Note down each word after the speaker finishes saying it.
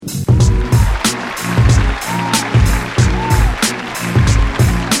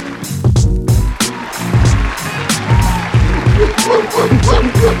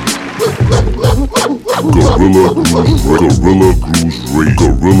Gorilla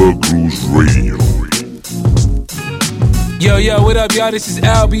Grooves Radio. Yo, what up, y'all? This is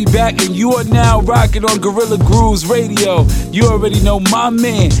LB back, and you are now rocking on Gorilla Grooves Radio. You already know my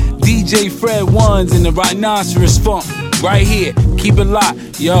man, DJ Fred Ones in the Rhinoceros Funk. Right here. Keep it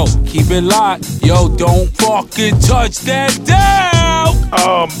locked. Yo, keep it locked. Yo, don't fucking touch that dial.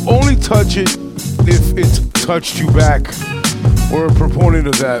 Only touch it if it's touched you back. We're a proponent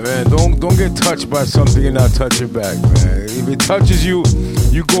of that, man. Don't get touched by something and not touch it back, man. If it touches you,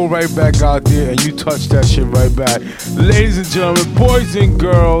 you go right back out there and you touch that shit right back. Ladies and gentlemen, boys and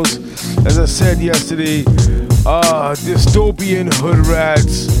girls, as I said yesterday, dystopian hood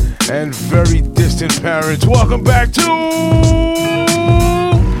rats and very distant parents, welcome back to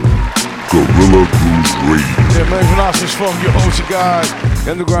Gorilla Grooves Radio. Yeah, man, Rhinoceros Funk, your host, your guy,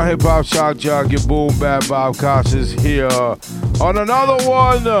 underground hip hop shock jock, your boom bad Bob Cox is here on another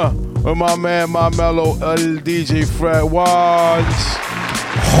one with my man, my mellow DJ Fred Ones.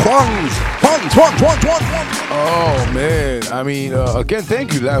 Oh man, I mean, again,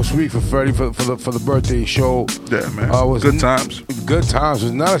 thank you last week for Freddie for the birthday show. Yeah, man. Good times. Good times.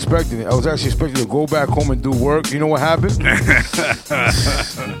 Was not expecting it. I was actually expecting to go back home and do work. You know what happened?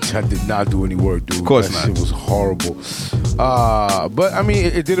 I did not do any work, dude. Of course that not. Shit was horrible. But I mean,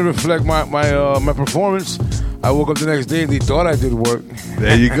 it didn't reflect my performance. I woke up the next day and they thought I did work.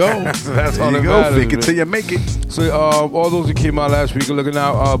 There you go. So that's there all you that go. matters, Fake it man. till you make it. So all those that came out last week are looking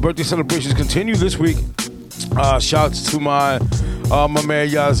out. Birthday celebrations continue this week. Shouts to my man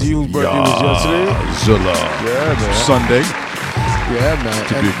Yazzie, whose birthday was yesterday. Zilla. Yeah, man. Sunday, Yeah, man.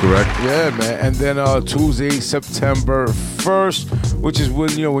 to be correct. Yeah, man. And then Tuesday, September 1st, which is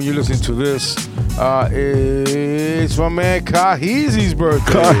when you're listening to this, it's my man Kahizi's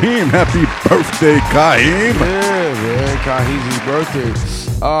birthday. Kaheem, happy birthday, Kaheem. Yeah, man, Kahizi's birthday.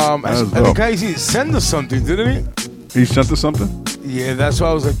 And dope. Kahizi sent us something, didn't he? He sent us something? Yeah, that's why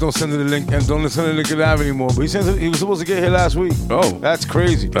I was like, don't send it the link and don't send it the link Ave anymore. But he was supposed to get here last week. Oh. That's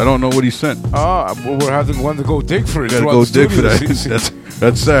crazy. I don't know what he sent. We'll have to go dig for it. Gotta throughout go the dig for studio. that.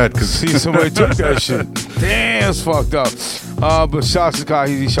 That's sad. See, somebody took that shit. Damn, it's fucked up. But shouts to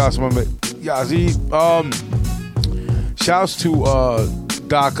Kahizi, shouts to my man Yazzie. Shouts to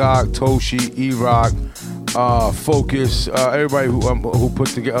Doc Ock, Toshi, E-Rock, Focus, everybody who put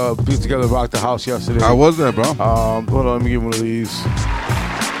together Rock the House yesterday. How was that, bro? Hold on, let me get one of these.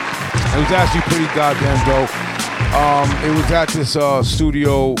 It was actually pretty goddamn dope. It was at this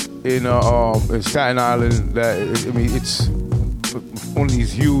studio in Staten Island. It's one of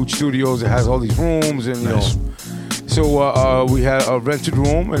these huge studios that has all these rooms and Nice. So we had a rented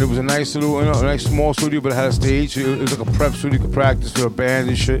room and it was a nice little, a nice small studio, but it had a stage. It was like a prep studio, you could practice for a band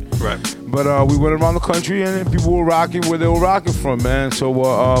and shit. Right. But we went around the country and people were rocking where they were rocking from, man. So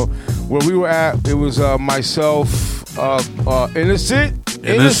where we were at, it was myself, Innocent.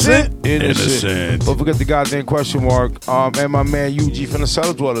 Don't forget the goddamn question mark. And my man UG from the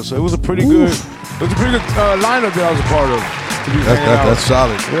Cellar Dweller. So it was a pretty good, lineup that I was a part of. To be hanging out. That's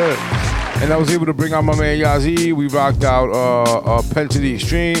solid. Yeah. And I was able to bring out my man Yazzie. We rocked out Pen to the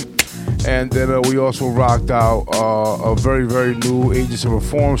Extreme. And then we also rocked out a very, very new Agents of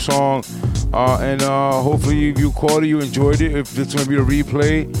Reform song. And hopefully if you caught it, you enjoyed it. If it's going to be a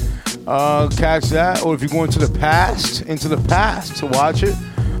replay, catch that. Or if you're going to the past to watch it.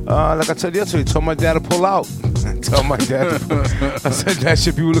 Like I said yesterday, tell my dad to pull out. Tell my dad to pull out. I said that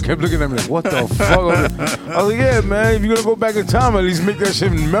shit, people kept looking at me like, what the fuck? I was like, yeah, man, if you're going to go back in time, at least make that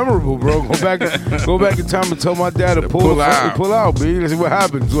shit memorable, bro. Go back in time and tell my dad to pull out, B. Let's see what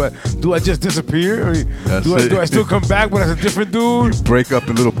happens. Do I just disappear? I mean, do I still come back but as a different dude? Break up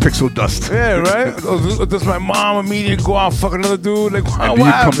in little pixel dust. Yeah, right? Or does my mom immediately go out and fuck another dude? Like, And what do you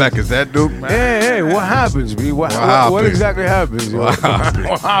happens? come back as that dude? Man? Hey, what happens, B? What exactly happens? Yo?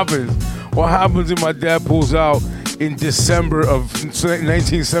 What happens if my dad pulls out in December of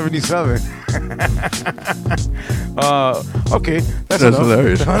 1977? Okay, that's enough.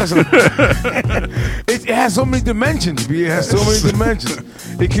 Hilarious. It has so many dimensions, B. It has so many dimensions.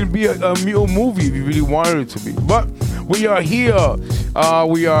 It can be a movie if you really wanted it to be. But we are here.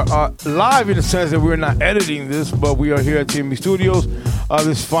 We are live in the sense that we're not editing this, but we are here at TMB Studios.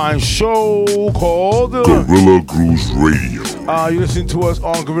 This fine show called Gorilla Grooves Radio. you listen to us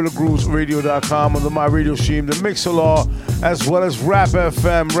on GorillaGroovesRadio.com on the My Radio stream, the Mixer-Law, as well as Rap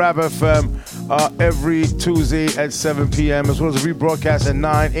FM, every Tuesday at 7 p.m., as well as a rebroadcast at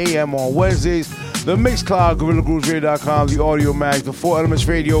 9 a.m. on Wednesdays. The Mixcloud, GorillaGroovesRadio.com, the Audio Mag, the Four Elements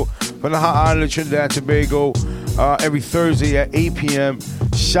Radio from the hot island of Trinidad and Tobago, every Thursday at 8 p.m.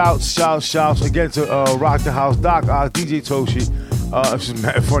 Shouts again to Rock the House, Doc Ock, DJ Toshi. It's just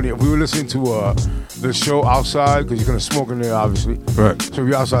mad funny. We were listening to the show outside because you're gonna smoke in there, obviously. Right. So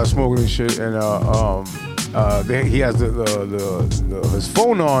we outside smoking and shit, and he has his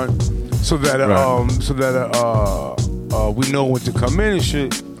phone on, so that we know when to come in and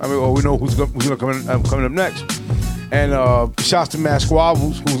shit. I mean, or we know who's gonna coming up next. And shouts to Matt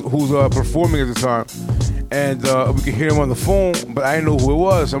Squabbles, who's performing at the time, and we could hear him on the phone, but I didn't know who it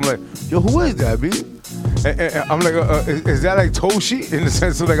was. I'm like, yo, who is that, B? And I'm like, is that like Toshi? In the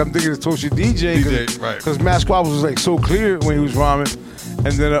sense of like, I'm thinking it's Toshi DJ, right? Because Matt Squabbles was like so clear when he was rhyming,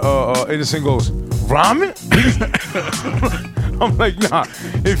 and then Innocent goes, rhyming? I'm like, nah.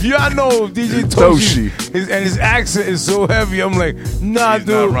 If y'all know DJ Toshi, his accent is so heavy, I'm like, nah, He's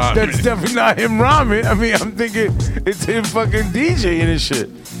dude, not that's definitely not him rhyming. I mean, I'm thinking it's him fucking DJing and shit.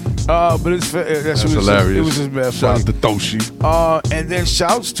 But that's hilarious. It was just mad Shout funny. out to Toshi. And then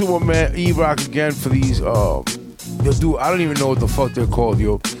shouts to my man E-Rock again for these. Yo, dude, I don't even know what the fuck they're called,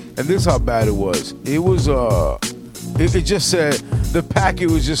 yo. And this is how bad it was. It was it just said the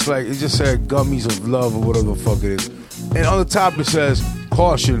packet was just like it just said gummies of love or whatever the fuck it is. And on the top it says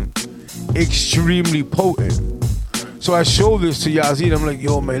caution, extremely potent. So I showed this to Yazid. I'm like,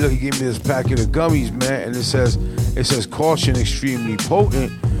 yo, man, look, he gave me this packet of gummies, man, and it says caution, extremely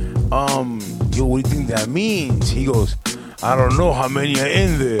potent. Yo, what do you think that means? He goes, I don't know how many are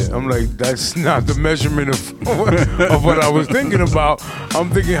in there. I'm like, that's not the measurement of what I was thinking about.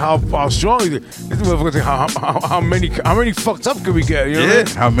 I'm thinking how strong is it? This motherfucker think how many fucked up can we get? You know what I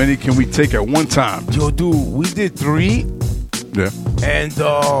mean? How many can we take at one time? Yo, dude, we did 3. Yeah. And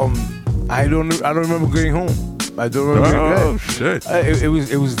I don't remember getting home. I don't remember. Oh shit!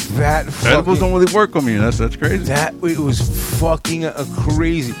 It was that. Edibles don't really work on me. That's crazy. It was fucking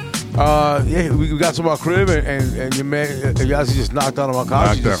crazy. Yeah, we got to my crib and your man Yazzie just knocked out on my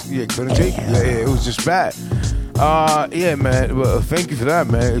couch. Couldn't take it. Yeah, it was just bad. Yeah, man. Well, thank you for that,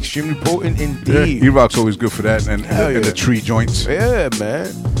 man. Extremely potent indeed. Yeah, E-Rock's always good for that, and the tree joints. Yeah,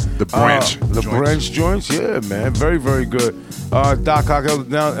 man. The branch. Branch joints. Yeah, man. Very, very good. Doc Ock held it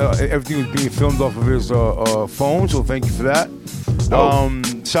down. Everything was being filmed off of his phone, so thank you for that.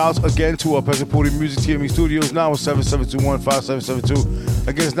 Shouts again to Pesapuri Music TME Studios, now with 7721-5772.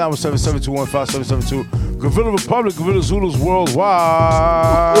 Again, it's now with 7721-5772. Gorilla Republic, Gorilla Zulus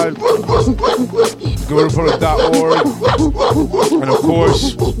Worldwide. GorillaRepublic.org. And of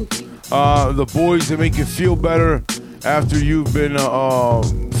course, the boys that make you feel better after you've been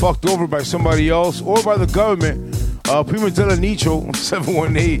fucked over by somebody else or by the government. Prima Della Nicho,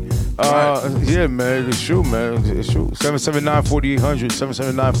 718. Yeah, man, it's true, man. It's true. 779-4800,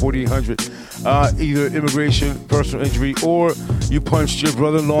 779-4800. Either immigration, personal injury, or you punched your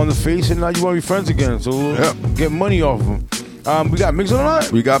brother-in-law in the face and now you want to be friends again. So get money off of him. We got Miggs on the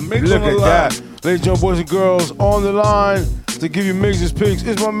line? We got Miggs Look on the at line. that. Ladies and gentlemen, boys and girls, on the line to give you Miggs' picks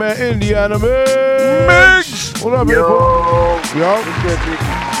is my man Indiana Miggs. What up, man? Yo. What's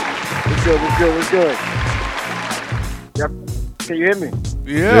good? What's good? Yep. Can you hear me?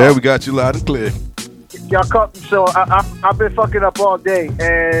 Yeah, we got you loud and clear. Y'all caught me. So I've been fucking up all day,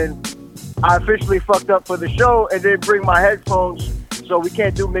 and I officially fucked up for the show and didn't bring my headphones, so we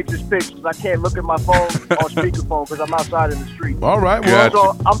can't do Mix's picks because I can't look at my phone on speakerphone because I'm outside in the street. All right, well.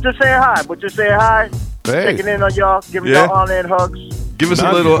 So I'm just saying hi, checking in on y'all, giving y'all honor and hugs. Give us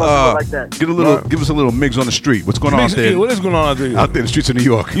a little, give us a little Miggs on the street. What's going on out there? What is going on out there? Out there in the streets of New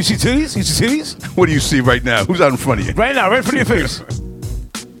York. You see titties? What do you see right now? Who's out in front of you? Right now, right in front of your face.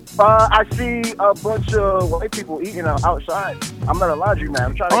 I see a bunch of white people eating outside. I'm at a laundry, man.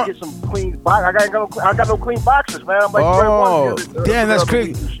 I'm trying to get some clean boxes. I got no clean boxes, man. I'm like, damn, that's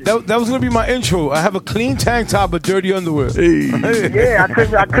crazy. That was gonna be my intro. I have a clean tank top but dirty underwear. Hey. Yeah, I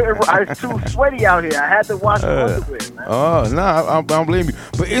couldn't. I was too sweaty out here. I had to wash the underwear, man. Oh, nah, I don't blame you.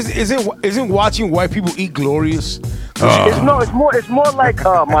 But isn't watching white people eat glorious? It's more like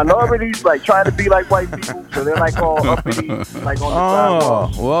minorities like trying to be like white people, so they're like all uppity, like on the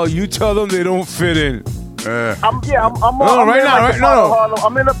sidewalks. Well, you tell them they don't fit in. I'm in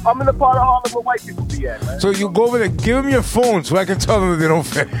the part of Harlem where white people be at, man. So you go over there, give them your phone so I can tell them that they don't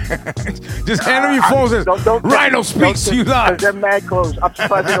fit. Just hand them your phone and say, Rhino speaks to you live. They're mad close. I'm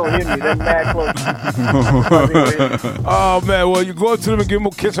surprised they don't hear me. They're mad close. Oh, man. Well, you go up to them and give them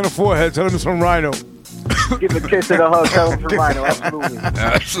a kiss on the forehead. Tell them it's from Rhino. Give a kiss and a hug. Tell them from Rhino.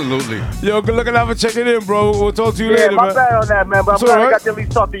 Absolutely. Yo, good looking out for checking in, bro. We'll talk to you later, man. Yeah, my bad on that, man. But I'm glad I got to at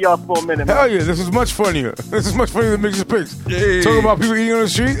least talk to y'all for a minute, man. Hell yeah, this is much funnier. This is much funnier than Mix's Picks. Yeah. Talking about people eating on the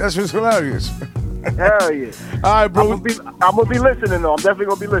street, that's just hilarious. Hell yeah. All right, bro. I'm gonna be listening though. I'm definitely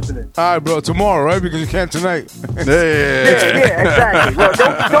gonna be listening. All right, bro. Tomorrow, right? Because you can't tonight. Yeah, exactly. Well,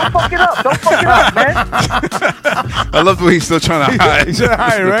 don't fuck it up. Don't fuck it up, man. I love the way he's still trying to hide. He's trying to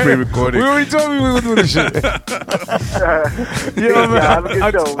hide, right? Pre-recording. We already told me we were doing this shit. Yeah, man. Have a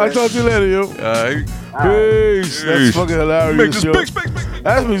good show, I'll man. talk to you later, yo. Peace. That's fucking hilarious, yo.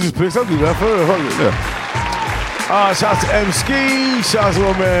 That's me just picks. I'll do that for real. Fuck it. Shout out to M Ski. Shout out to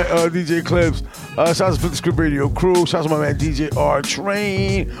my man DJ Clips. Shout out to the Script Radio crew. Shout out to my man DJ R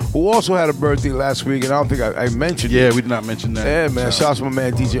Train, who also had a birthday last week, and I don't think I mentioned it. Yeah, we did not mention that. Yeah, man. Shout out to my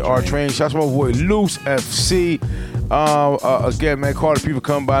man DJ R Train. Shout out to my boy Loose FC. Again, man, Carter people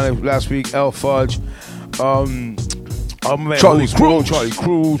come by last week. L Fudge. Man, Charlie Cruz. Charlie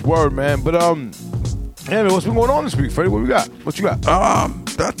Cruz. Word, man. But yeah, man, what's been going on this week, Freddie? What we got? What you got?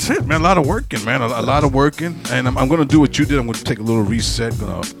 That's it, man. A lot of working, man. A lot of working. And I'm going to do what you did. I'm going to take a little reset.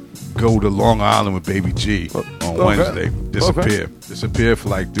 Going to go to Long Island with Baby G on Wednesday. Disappear for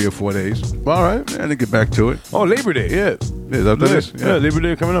like 3 or 4 days. All right. And then get back to it. Oh, Labor Day, yeah. Yeah, that is. Yeah, Labor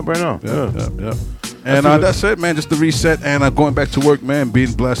Day coming up right now. Yeah. And that's it, man. Just the reset and going back to work, man.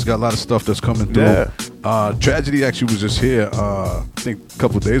 Being blessed. Got a lot of stuff that's coming through. Yeah. Tragedy actually was just here, I think a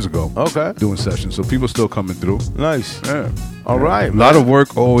couple of days ago. Okay. Doing sessions. So people still coming through. Nice. Yeah. All right. A lot of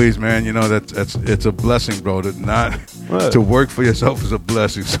work always, man. You know, it's a blessing, bro. To work for yourself is a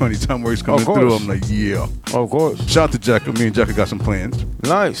blessing. So anytime work's coming through, I'm like, yeah. Of course. Shout out to Jacka. Me and Jacka got some plans.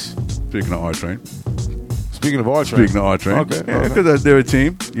 Nice. Speaking of R-Train. Speaking of R-Train. Okay. Yeah, because they're a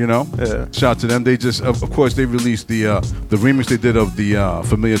team, you know. Yeah. Shout out to them. They just, of course, they released the remix they did of the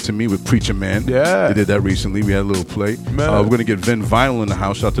Familiar to Me with Preacher Man. Yeah. They did that recently. We had a little play. Man. We're going to get Vin Vinyl in the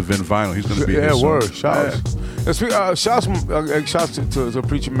house. Shout out to Vin Vinyl. He's going to be here soon. Word. Shout out. Shout out to a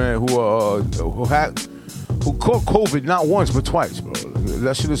Preacher Man who caught COVID not once but twice, bro.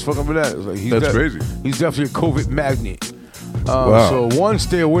 That shit is fucking bananas. Like, That's crazy. He's definitely a COVID magnet. Wow. So one,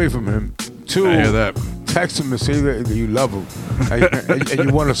 stay away from him. Two, I hear that. text him and say that you love him and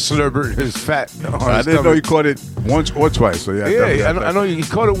you want to slurp his fat. I didn't know he caught it once or twice. So I know he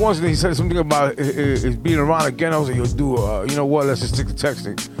caught it once and he said something about it being around again. I was like, yo, dude, you know what? Let's just stick to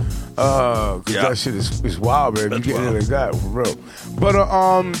texting. Cause that shit is wild, man. You getting it like that, for real. But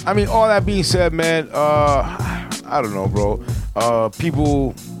I mean, all that being said, man, I don't know, bro.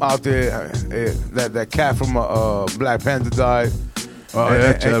 People out there, that cat from Black Panther died.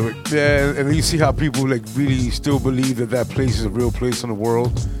 And you see how people like really still believe that place is a real place in the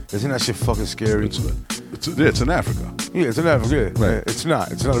world. Isn't that shit fucking scary? It's in Africa. Yeah, it's in Africa. Yeah. Right. It's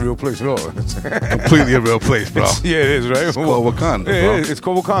not a real place at all. It's completely a real place, bro. It is, right? It's called Wakanda, bro. Yeah, it's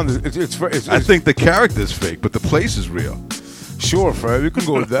called Wakanda. I think the character's fake, but the place is real. Sure, Fred. You can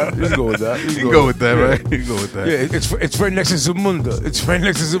go with that. You can go with that. You can go with that, right? You can go with that. Yeah, it's right next to Zamunda. It's right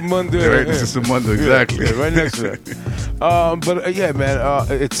next to Zamunda. Yeah, right next to Zamunda, exactly. Yeah, right next to that. But yeah, man,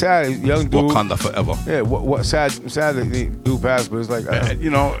 it's sad. Young dude. Wakanda forever. Yeah, what sad that the dude passed, but it's like,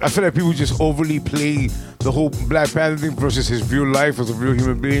 you know, I feel like people just overly play the whole Black Panther thing versus his real life as a real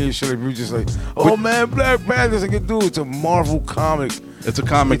human being. Shit, like people just like, oh man, Black Panther's like a dude. It's a Marvel comic. It's a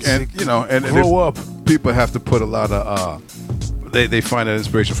comic, and you know, and grow up. People have to put a lot of. They find that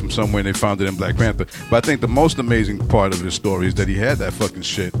inspiration from somewhere and they found it in Black Panther. But I think the most amazing part of his story is that he had that fucking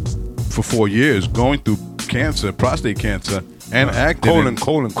shit for 4 years, going through cancer, prostate cancer, and acting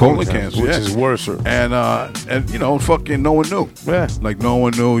colon cancer, which is worse. And you know, fucking no one knew. Yeah, like no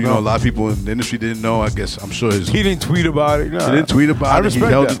one knew. You know, a lot of people in the industry didn't know. I guess I'm sure he didn't tweet about it. No, he didn't tweet about it. He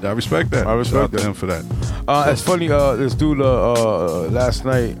held that. it. I respect that. I respect him for that. It's funny. This dude last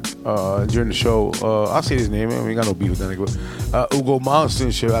night during the show, I'll say his name. I ain't got no beef with that nigga. Ugo Monster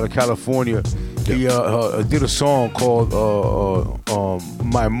shit out of California. He did a song called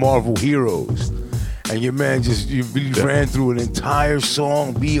 "My Marvel Heroes." And your man you really ran through an entire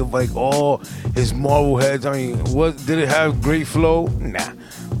song, of like all his Marvel heads. I mean, did it have great flow? Nah.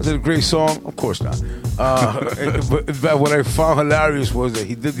 Was it a great song? Of course not. But what I found hilarious was that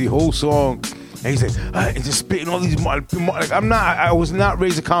he did the whole song, and he's like, and just spitting all these like I was not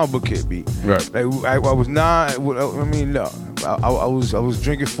raised a comic book kid, B. Right. Like I was not. I mean, no. I was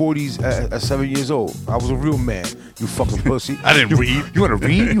drinking 40s at 7 years old. I was a real man. You fucking pussy. I didn't read. You want to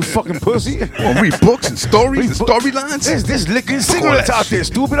read? You fucking pussy. You want to read books and stories and storylines? There's licking cigarettes out there,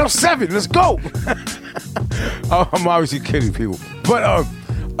 stupid. I'm 7. Let's go. I'm obviously kidding people, but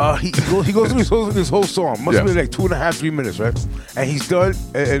he goes through this whole song. Must have been like 2.5, 3 minutes, right? And he's done.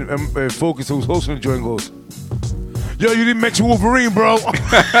 And Focus, who's hosting the joint, goes, yo, you didn't mention Wolverine, bro.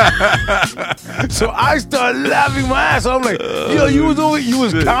 So I started laughing my ass off. I'm like, yo, you was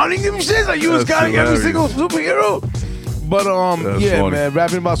counting them shit? Like you was counting every single superhero? But That's yeah, funny. man,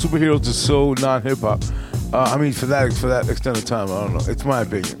 rapping about superheroes is so non-hip hop. I mean, for that extended time, I don't know. It's my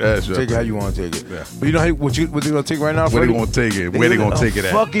opinion. That's right. Take it how you want to take it. Yeah. But you know what they're gonna take right now? Where they Freddie? gonna take it? Where they gonna take it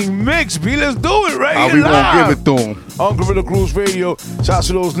at? Fucking mix, B. Let's do it right How here we live. gonna give it to them? On Gorilla Grooves Radio. Shout out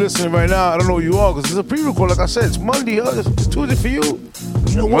to those listening right now. I don't know who you are because it's a pre-record. Like I said, it's Monday. It's Tuesday for you.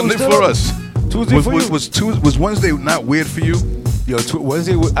 You know, Monday still for up. us. Tuesday for you. Was Wednesday not weird for you? Yo,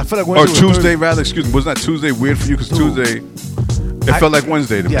 Wednesday. I feel like Or Wednesday. was Tuesday rather? Excuse me. Was not Tuesday weird for you? Because Tuesday, it felt like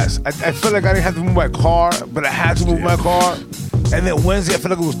Wednesday to me. Yes, I felt like I didn't have to move my car, but I had to move my car. And then Wednesday, I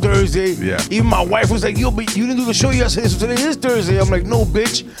felt like it was Thursday. Yeah. Even my wife was like, yo, but you didn't do the show yesterday, so today is Thursday. I'm like, no,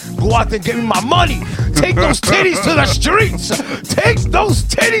 bitch. Go out there and get me my money. Take those titties to the streets. Take those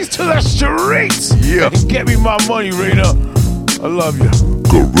titties to the streets. Yeah. And get me my money, Raina. I love you.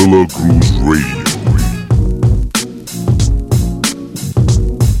 Gorilla Grooves Radio.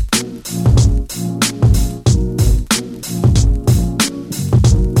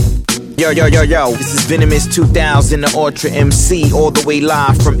 Yo, this is Venomous 2000, the Ultra MC, all the way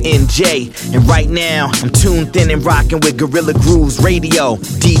live from NJ. And right now, I'm tuned in and rocking with Gorilla Grooves Radio.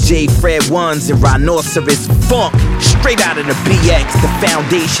 DJ Fred Ones and Rhinoceros Funk, straight out of the BX, the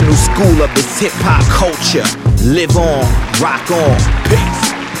foundational school of this hip-hop culture. Live on, rock on,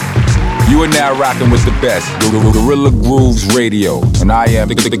 peace. You are now rocking with the best, Gorilla Grooves Radio, and I am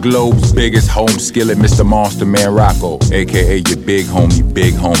the globe's biggest home skillet, Mr. Monster Man Rocco, aka your big homie,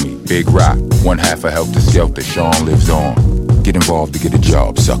 Big Rock. One half of Helter Skelter, Sean lives on. Get involved to get a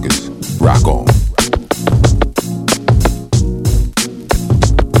job, suckers. Rock on.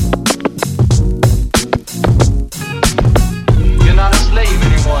 You're not a slave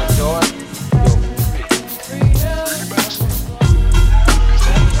anymore, George.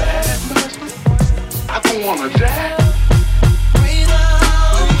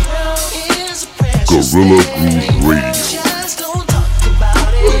 Gorilla Grooves Radio. Just don't talk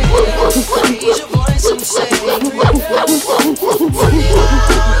about it. Raise your voice and say, can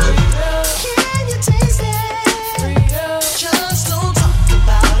you taste it? Just don't talk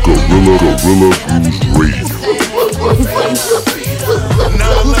about it. Gorilla Grooves Radio.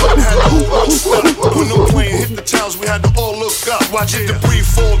 9/11 had the whole world stuck. When no plane hit the towers, we had to all look up. Watch it debris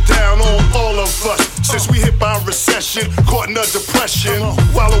fall down on all of us. Since we hit by a recession, caught in a depression,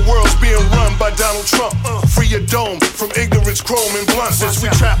 while the world's being run by Donald Trump. Free your dome from ignorance, chrome, and blunt. Since we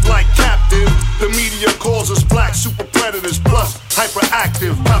trapped like captive, the media calls us black super predators, plus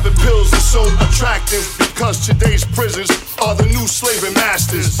hyperactive. Popping pills is so attractive because today's prisons are the new slaving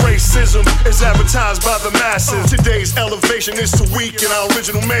masters. Racism is advertised by the masses. Today's elevation is to weaken our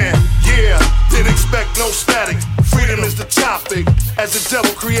original man. Yeah, didn't expect no static. Freedom is the topic as the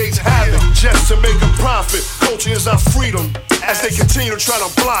devil creates havoc just to make a profit. Culture is our freedom as they continue to try to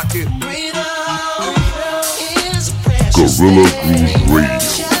block it. Gorilla Grooves Radio.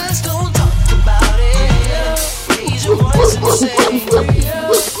 Just don't talk about it. Raise your voice and say, can you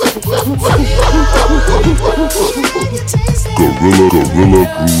taste it? Gorilla Grooves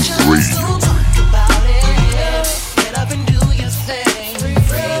Radio. Don't talk about it. Get up and do your thing.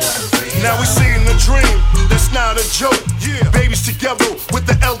 Now we seeing the dream, that's not a joke. Yeah, babies together with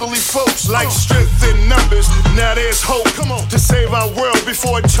the elderly folks, like strength in numbers. Now there's hope. Come on, to save our world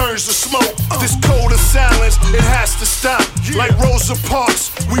before it turns to smoke. This code of silence, it has to stop. Like Rosa Parks,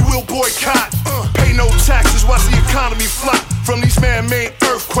 we will boycott. Pay no taxes, watch the economy flop from these man-made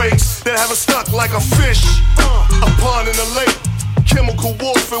earthquakes that have us stuck like a fish, a pond in a lake. Chemical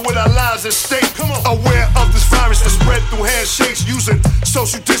warfare with our lives at stake. Aware of this virus that spread through handshakes, using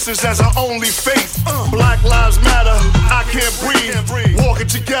social distance as our only faith. Black lives matter, I can't breathe. Walking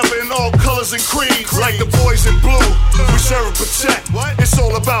together in all colors and creeds, like the boys in blue. We serve and protect. It's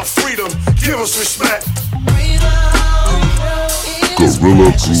all about freedom. Give us respect.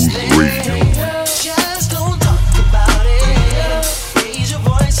 Gorilla Grooves Radio. Just don't talk about it. Raise your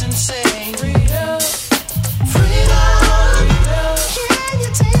voice and sing. Freedom. Can you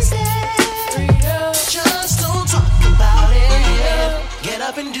taste it? Just don't talk about it. Get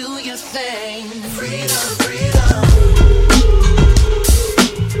up and do your thing. Freedom.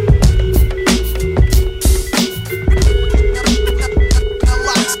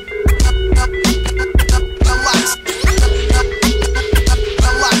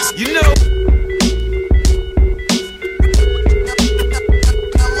 You know,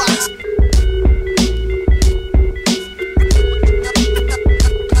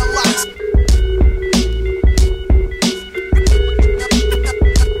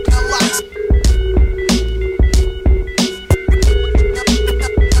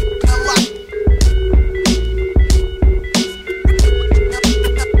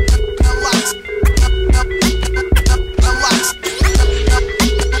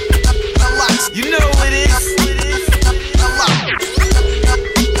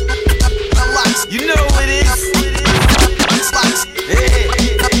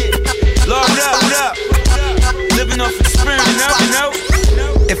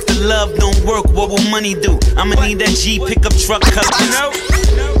 money do? I'ma need that G pickup truck color. You know?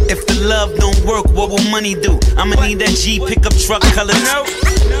 If the love don't work, what will money do? I'ma need that G pickup truck color. No.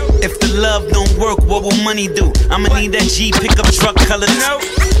 If the love don't work, what will money do? I'ma need that G pickup truck color. No.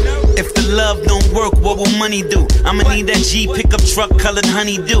 If the love don't work, what will money do? I'ma need that G pickup truck colored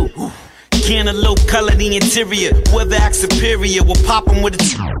honeydew. Cantaloupe color the interior. Whoever acts superior will pop them with a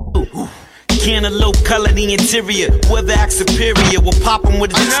Cantaloupe color the interior. Whoever acts superior will pop them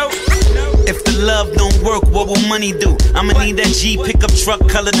with a If the love don't work, what will money do? I'ma need that G pickup truck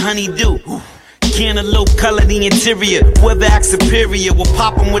colored honeydew. Cantaloupe color the interior. Whoever acts superior will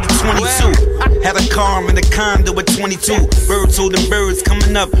pop them with a 22. Had a car in the condo at 22. Birds holding birds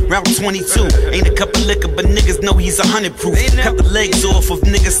coming up route 22. Ain't a cup of liquor, but niggas know he's 100 proof. Cut the legs off of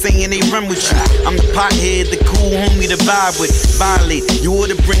niggas saying they run with you. I'm the pothead, the cool homie to vibe with. Violate, you ought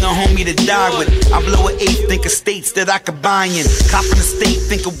to bring a homie to die with. I blow an eighth, think of states that I could buy in. Cop in the state,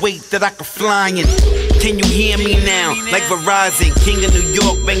 think of weight that I could fly in. Can you hear me now? Like Verizon, King of New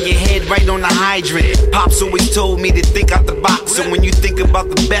York, bang your head right on the hydrant. Pops always told me to think out the box. So when you think about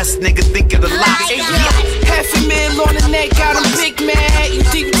the best, nigga, think of the lot. $500,000 on the neck, got him big mad. You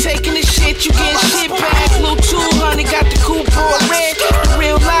think you taking the shit, you getting shit back. Little 200, got the coupe all red. The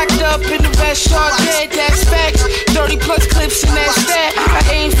real locked up in the vest, all dead, that's facts. 30 plus clips in that stat. I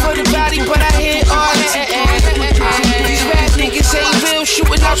aim for the body, but I hit all that. These bad niggas ain't real,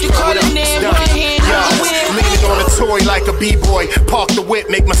 shooting out the corner, man. One hand on the wheel. Leaning on a toy like a b-boy. Park the whip,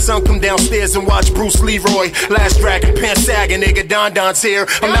 make my son come downstairs and watch Bruce Leroy. Last Dragon, pants sagging, nigga, Don's here.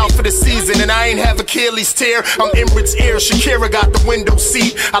 I'm out for the season and I ain't have Achilles tear. I'm Emirates ear, Shakira got the window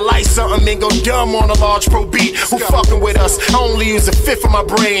seat. I like something and go dumb on a large pro beat. Who fucking with us? I only use a fifth of my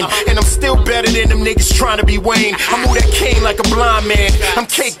brain. And I'm still better than them niggas trying to be Wayne. I move that cane like a blind man. I'm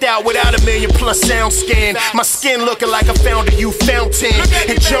caked out without a million plus sound scan. My skin looking like I found a youth fountain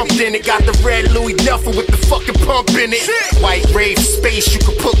and jumped in it. Got the red Louis Duffel with the fucking pump in it. White rave space, you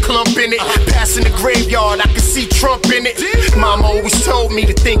could put clump in it. Passing the graveyard, I can see Trump in it. Mama always told me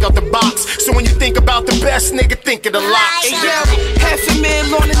to think out the box. So when you think about the best, nigga, think of the lot. Hey yo,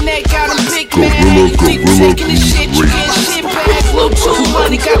 $500,000 on the neck, got him big mad. You think you taking the shit, you getting shit back. Little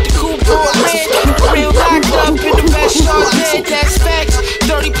 200, got the coupe all red. Real locked up in the vest, all dead, that's facts.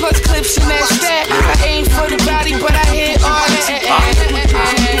 30 plus clips in that stat. I aim for the body, but I hit all that.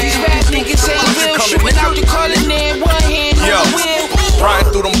 These bad niggas ain't real, shooting out the corner, man. One hand on the wheel.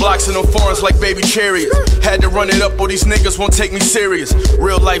 Riding through them blocks in them foreigns like baby chariots. Had to run it up or these niggas won't take me serious.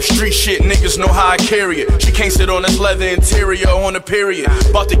 Real life street shit, niggas know how I carry it. She can't sit on this leather interior on the period.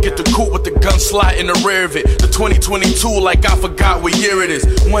 About to get the coupe with the gun slot in the rear of it. The 2022 like I forgot what year it is.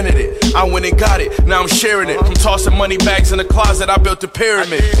 Wanted it, I went and got it, now I'm sharing it. From tossing money bags in the closet, I built a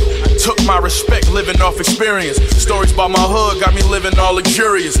pyramid. Took my respect living off experience. Stories about my hood got me living all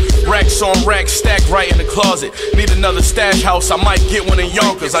luxurious. Racks on racks stacked right in the closet. Need another stash house, I might get one in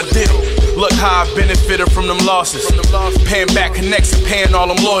Yonkers, I did it. Look how I benefited from them losses. Paying back connects and paying all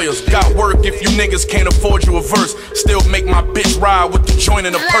them lawyers. Got work if you niggas can't afford you a verse. Still make my bitch ride with the joint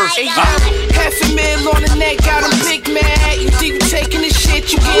in the purse. Hey yo, $500,000 on the neck, got him big mad. You think you taking the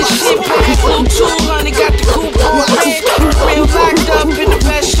shit, you getting shit back. Little 200, got the coupe all red. Real locked up in the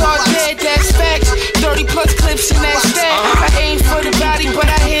vest, all dead, that's facts. 30 plus clips in that stat. I aim for the body, but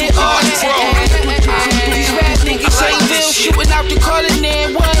I hit all that. These bad niggas ain't real, shooting out the corner,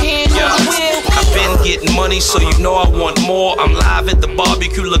 man. One hand on the wheel. I've been getting money, so you know I want more. I'm live at the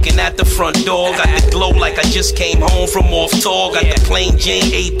barbecue looking at the front door. Got the glow like I just came home from off tour. Got the plain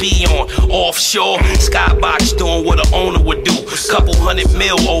Jane AP on offshore. Skybox doing what an owner would do. Couple $100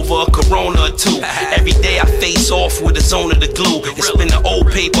 mil over a Corona or two. Every day I face off with a zone of the glue. And spin the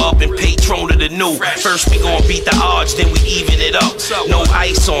old paper up and Patron to the new. First we gon' beat the odds, then we even it up. No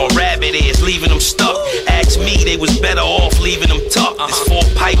ice on rabbit ears, leaving them stuck. Ask me, they was better off leaving them tucked. There's 4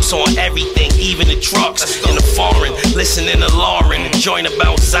 pipes on everything, even the trucks. In the foreign, listening to Lauren, the joint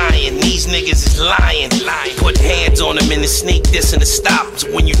about Zion. These niggas is lying. Put hands on them in the sneak this and the stop.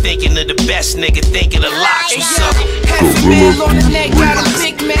 So when you thinking of the best, nigga, think of the locks. What's up? $500,000 on the neck, got him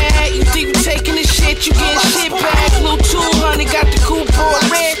big mad. You think you taking the shit, you getting shit back. Little 200, got the coupe all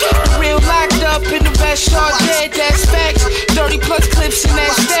red. Real locked up in the vest, all dead, that's facts. 30 plus clips in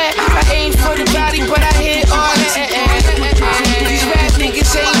that stat. I aim for the body, but I hit all that. These bad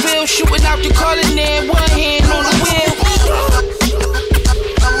niggas ain't real, shooting out the corner, man. One hand on the wheel.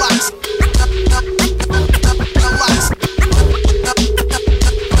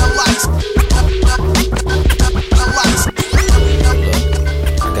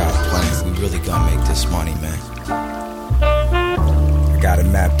 I got a plan. We really gonna make this money, man. I got it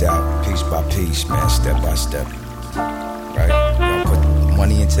mapped out piece by piece, man, step by step. Right? We're gonna put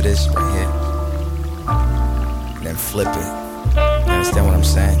money into this right here. and flip it. You understand what I'm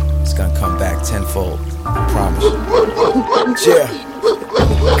saying? It's gonna come back tenfold. I promise you. Yeah.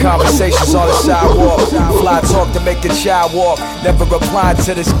 Conversations on the sidewalk. Fly talk to make a child walk. Never replied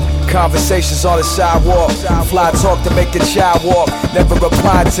to this. Conversations on the sidewalk. Fly talk to make a child walk. Never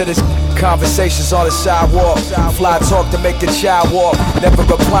replied to this. Conversations on the sidewalk. Fly talk to make a child walk. Never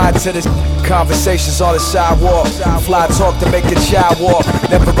replied to this. Conversations on the sidewalk. Fly talk to make a child walk.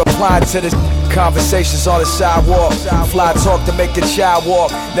 Never replied to this. Conversations on the sidewalk. Fly talk to make a child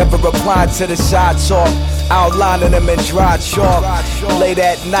walk. Never replied to the side talk. Outlining them in dry chalk. Late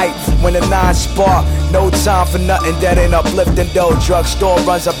at night when the nine spark. No time for nothing that ain't uplifting though. Drugstore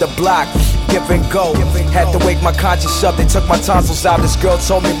runs up the block. Give and go. Had to wake my conscience up. They took my tonsils out. This girl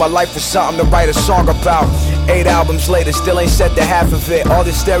told me my life was something to write a song about. 8 albums later, still ain't said the half of it. All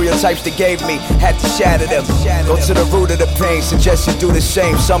the stereotypes they gave me, had to shatter them. Go to the root of the pain, suggest you do the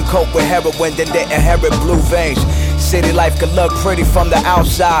same. Some cope with heroin, then they inherit blue veins. City life could look pretty from the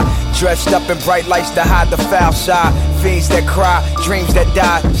outside. Dressed up in bright lights to hide the foul side. Fiends that cry, dreams that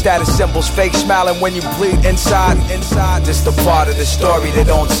die. Status symbols, fake smiling when you bleed inside. This the part of the story they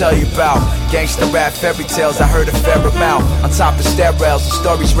don't tell you about. Gangsta rap fairy tales, I heard a fair amount. On top of stairrails, the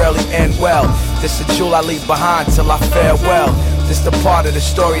stories rarely end well. This a jewel I leave behind till I farewell. This the part of the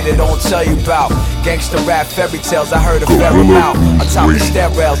story they don't tell you about. Gangsta rap fairy tales, I heard a fair amount. On top of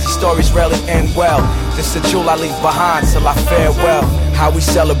stairrails, the stories rarely end well. This a jewel I leave behind till I farewell. How we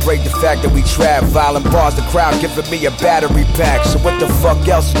celebrate the fact that we trap. Violent bars, the crowd giving me a battery pack. So what the fuck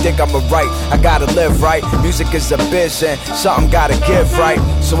else you think I'ma write? I gotta live right. Music is a biz and something gotta give right.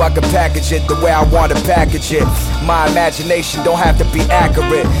 So I can package it the way I wanna package it. My imagination don't have to be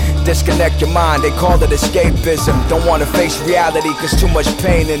accurate. Disconnect your mind, they call it escapism. Don't wanna face reality cause too much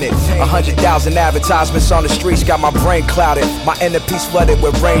pain in it. 100,000 advertisements on the streets got my brain clouded. My inner peace flooded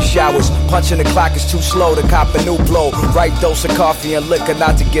with rain showers. Punching the clock is too slow to cop a new blow. Right dose of coffee and liquor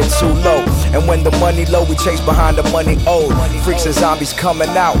not to get too low. And when the money low, we chase behind the money owed. Freaks and zombies coming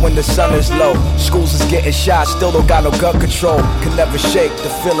out when the sun is low. Schools is getting shot, still don't got no gun control. Can never shake the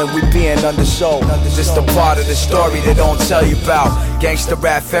feeling we being undersold. This the part of the story they don't tell you about. Gangsta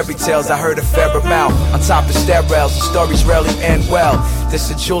rap fairy tales, I heard a fair amount. On top of stairrails, the stories rarely end well.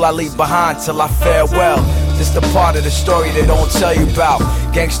 This a jewel I leave behind till I farewell. This the part of the story they don't tell you about.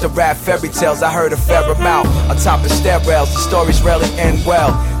 Gangsta rap fairy tales, I heard a fair amount. On top of stairrails, the stories rarely end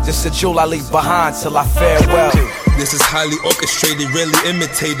well. This a jewel I leave behind till I farewell. This is highly orchestrated, rarely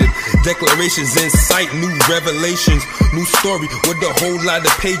imitated. Declarations in sight, new revelations. New story with a whole lot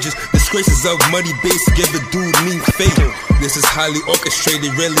of pages. Disgraces of muddy base give the dude mean fate. This is highly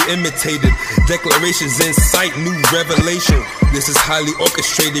orchestrated, rarely imitated. Declarations in sight, new revelation. This is highly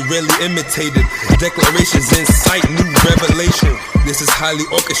orchestrated, rarely imitated. Declarations in sight, new revelation. This is highly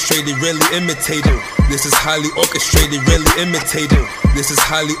orchestrated, rarely imitated. This is highly orchestrated, rarely imitated. This is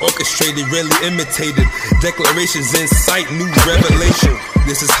highly orchestrated, rarely imitated. Declarations in sight, new revelation.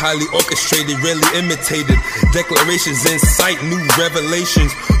 This is highly orchestrated, rarely imitated. Declarations in sight, new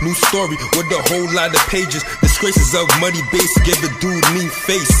revelations. New story with a whole lot of pages. Disgraces of muddy base give the dude mean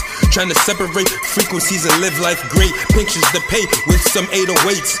face. Trying to separate frequencies and live life great. Pictures to pay with some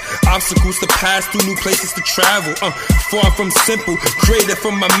 808s. Obstacles to pass through, new places to travel. Far from simple, created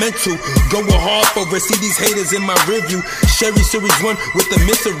from my mental. Going hard for it, see these haters in my review. Sherry Series 1 with the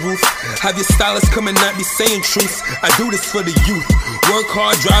missile roof. Have your stylists come and not be saying truths. I do this for the youth. Work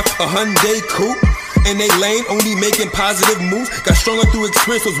hard, drive a Hyundai coupe. In they lane, only making positive moves. Got stronger through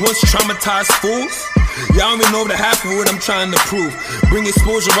experience, was once traumatized fools. Y'all don't even know the half of what I'm trying to prove. Bring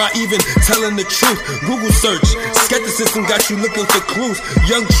exposure out, even telling the truth. Google search, skepticism got you looking for clues.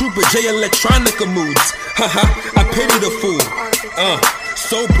 Young trooper, J Electronica moods. Haha, I pity the fool.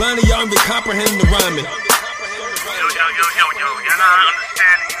 So blinded, y'all even comprehend the rhyming. Yo, you're not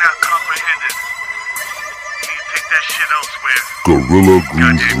understanding, you're not comprehending. Take that shit elsewhere. Gorilla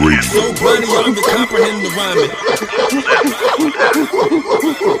Grooves Radio. So blinded, y'all even comprehend the rhyming.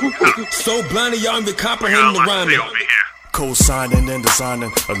 So blinded, y'all even comprehend the rhyming. Co-signing and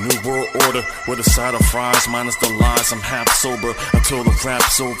designing a new world order with a side of fries minus the lies. I'm half sober until the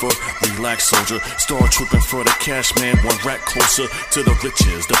rap's over. Relax, soldier. Star trooping for the cash, man. One rack closer to the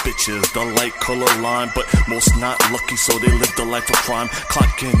riches, the bitches, the light color line. But most not lucky, so they live the life of crime.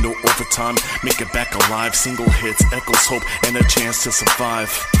 Clock in, no overtime. Make it back alive. Single hits, echoes hope, and a chance to survive.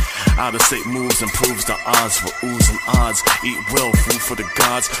 Out of state moves improves the odds for oohs and odds. Eat well, food for the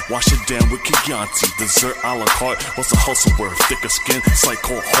gods. Wash it down with Chianti. Dessert a la carte. What's the hustle worth? Thicker skin, slight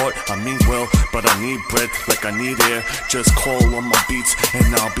cold heart. I mean well, but I need bread like I need air. Just call on my beats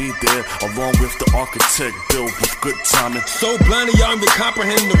and I'll be there. Along with the architect, build with good timing. So blinded, y'all even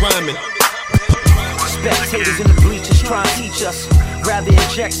comprehend the rhyming. Spectators in the bleachers trying to teach us. Rather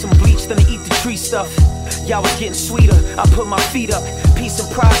inject some bleach than to eat the tree stuff. Y'all was getting sweeter, I put my feet up. Peace and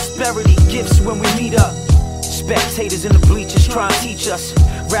prosperity, gifts when we meet up. Spectators in the bleachers trying to teach us.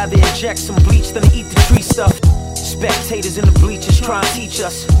 Rather inject some bleach than to eat the tree stuff. Spectators in the bleachers trying to teach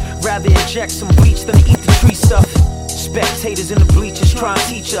us. Rather inject some bleach than to eat the tree stuff. Spectators in the bleachers trying to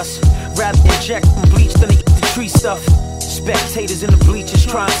teach us. Rather inject some bleach than to eat the tree stuff. Spectators in the bleachers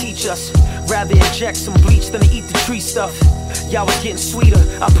trying to teach us. Rather inject some bleach than to eat the tree stuff. Y'all was getting sweeter,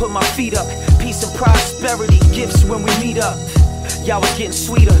 I put my feet up. Peace and prosperity, gifts when we meet up. Y'all was getting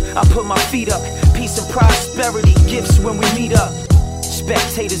sweeter, I put my feet up. Peace and prosperity, gifts when we meet up.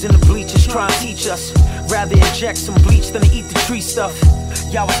 Spectators in the bleachers trying to teach us. Rather inject some bleach than to eat the tree stuff.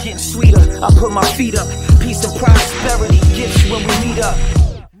 Y'all was getting sweeter, I put my feet up. Peace and prosperity, gifts when we meet up.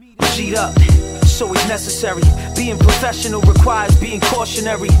 G'd up, so it's necessary. Being professional requires being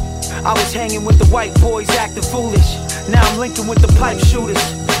cautionary. I was hanging with the white boys acting foolish. Now I'm linking with the pipe shooters.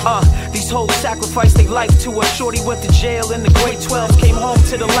 These hoes sacrificed their life to us. Shorty went to jail in the grade 12s, came home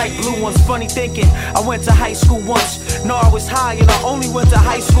to the light blue ones. Funny thinking, I went to high school once. No, I was high and I only went to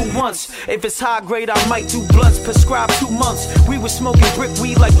high school once. If it's high grade, I might do blunts, prescribe 2 months. We was smoking brick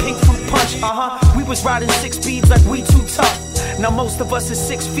weed like pink fruit punch. We was riding 6 speeds like we too tough. Now most of us is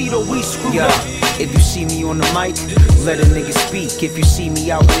 6 feet or we screwed up. If you see me on the mic, let a nigga speak. If you see me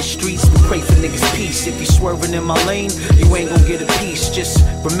out in the streets, then pray for niggas' peace. If you swerving in my lane, you ain't gon' get a piece. Just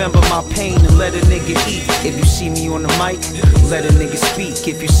remember my pain and let a nigga eat. If you see me on the mic, let a nigga speak.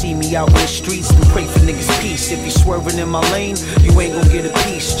 If you see me out in the streets, then pray for niggas' peace. If you swerving in my lane, you ain't gon' get a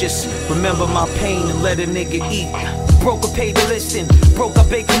piece. Just remember my pain and let a nigga eat. Broke or paid to listen. Broke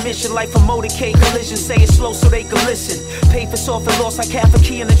up a commission like for motorcade collision. Say it slow so they can listen. Paid for soft and lost like half a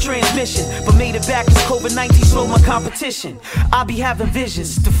key in the transmission. But made it back as COVID-19 slowed my competition. I be having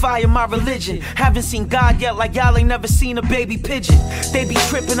visions to fire my religion. Haven't seen God yet like y'all ain't never seen a baby pigeon. They be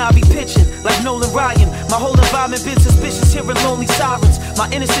tripping, I be pitching like Nolan Ryan. My whole environment been suspicious, hearing lonely sirens. My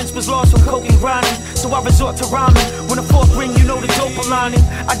innocence was lost from coke and grinding, so I resort to rhyming. When the fork ring, you know the dope aligning.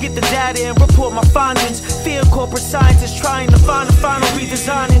 I get the data and report my findings. Fear corporate scientists trying to find the final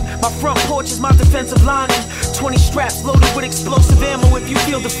redesigning. My front porch is my defensive lining. 20 straps loaded with explosive ammo if you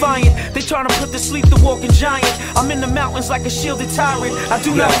feel defiant. They trying to put to sleep the walking giant. I'm in the mountains like a shielded tyrant. I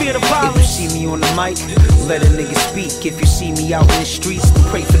do not fear the violence. If you see me on the mic, let a nigga speak. If you see me out in the streets, then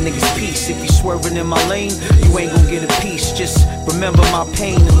pray for niggas' peace. If you swerving in my lane, you ain't gon' get a piece. Just remember my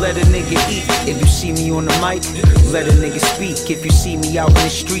pain and let a nigga eat. If you see me on the mic, let a nigga speak. If you see me out in the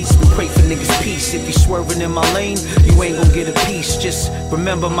streets, then pray for niggas' peace. If you swerving in my lane, you ain't gon' get a piece. Just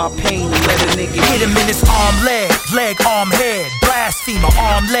remember my pain and let a nigga eat. Hit him in his arm, leg, arm, head. Blasphemer,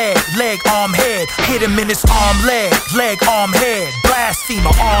 arm, leg, arm, head. Hit him in his arm, leg, arm, head.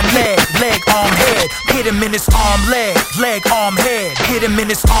 Blasphemer, arm, leg, arm, head. Hit him in his arm, leg, arm, head. Hit him in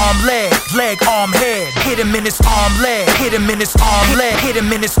his arm, leg, arm, head. Hit him in his arm, hit him in his arm, hit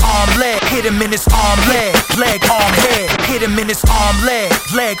him in his arm, hit him in his arm, leg, arm, head. Hit him in his arm,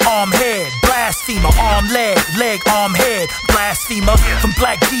 leg, arm, head. Blasphemer, arm, leg, arm, head. Blasphemer, from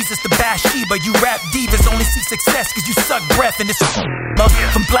Black Jesus to Bathsheba, you rap divas only see success cause you suck breath in this.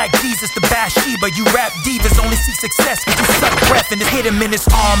 From Black Jesus to Bathsheba, you rap divas only see success cause you suck breath in this. Hit him in his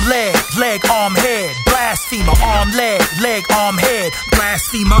arm, leg, arm, head. Blasphemer, arm, leg, arm, head.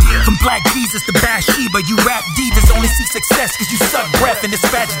 Blasphemer, from Black Jesus to Bathsheba, you rap divas only see success cause you suck breath and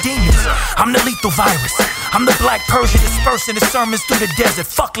dispatch demons. I'm the lethal virus, I'm the Black Persia dispersing the sermons through the desert.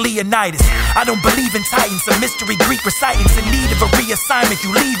 Fuck Leonidas, I don't believe in titans. A mystery Greek recitings in need of a reassignment.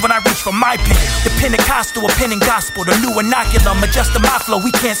 You leave when I reach for my pen. The Pentecostal, a pen and gospel, the new inoculum, adjusting my flow.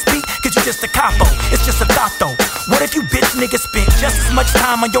 We can't speak cause you just a capo, it's just a thought though. What if you bitch niggas spent just as much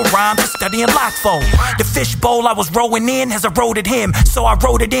time on your rhymes as studying Lockfold? The fishbowl I was rowing in has eroded him, so I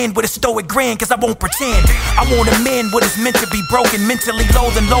wrote it in with a stoic grin cause I won't pretend. I want a man what is meant to be broken, mentally low,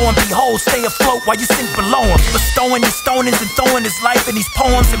 then lo and behold, stay afloat while you sink below him. Bestowing his stonings and throwing his life in these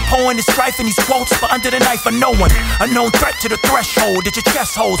poems and pouring his strife in these quotes, but under the knife of no one. A known threat to the threshold that your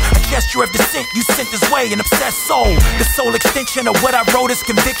chest holds, a gesture of descent you sent this way, an obsessed soul. The sole extension of what I wrote is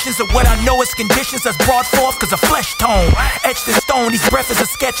convictions of what I know is conditions that's brought forth cause of flesh tone. Etched in stone, these breath is a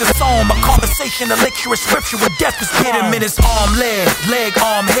sketch of psalm, a conversation, a lecture, a scripture with death is hit him in his arm, leg,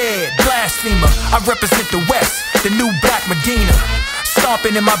 arm, head. Blasphemer, I represent the West, the new Black Medina.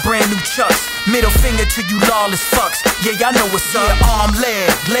 Stomping in my brand new chucks, middle finger to you lawless fucks. Yeah, y'all know what's up. Yeah, arm,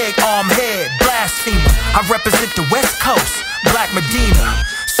 leg, arm, head. Blasphemer, I represent the West Coast, Black Medina.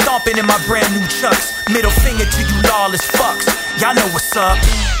 Stomping in my brand new chucks, middle finger to you lawless fucks. Y'all know what's up.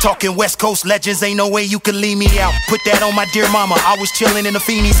 Talking West Coast legends, ain't no way you can leave me out. Put that on my dear mama, I was chillin' in a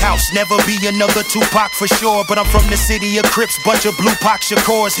Feeney's house. Never be another Tupac for sure, but I'm from the city of Crips, bunch of blue Pac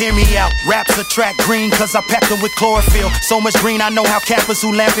Shakors, hear me out. Raps attract green, cause I pack them with chlorophyll. So much green, I know how cappers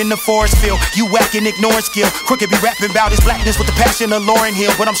who lamp in the forest feel. You whack and ignoring skill. Crooked be rapping about his blackness with the passion of Lauryn Hill,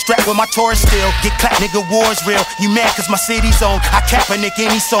 but I'm strapped with my Taurus still. Get clapped, nigga, war's real. You mad cause my city's on. I cap a nick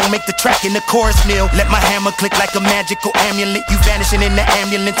any song, make the track in the chorus kneel. Let my hammer click like a magical amulet. You vanishing in the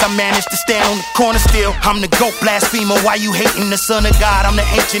ambulance, I managed to stand on the corner still. I'm the GOAT blasphemer, why you hating the son of God? I'm the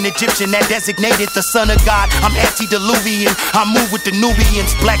ancient Egyptian that designated the son of God. I'm antediluvian, I move with the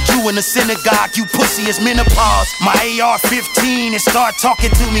Nubians. Black Jew in the synagogue, you pussy is menopause. My AR-15 and start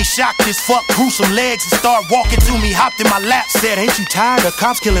talking to me. Shocked as fuck, grew some legs and start walking to me. Hopped in my lap, said, ain't you tired of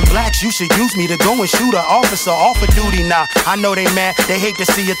cops killing blacks? You should use me to go and shoot an officer off of duty. Nah, I know they mad, they hate to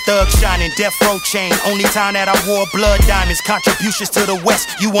see a thug shining. Death row chain, only time that I wore blood diamonds. Contributions to the West,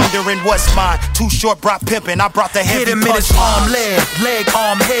 you wondering what's mine. Too short, brought pimpin', I brought the heavy Hit him in his arm, leg,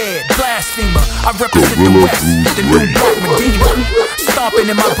 arm, head. Blasphemer, I represent the West, the new Black Medina. Stomping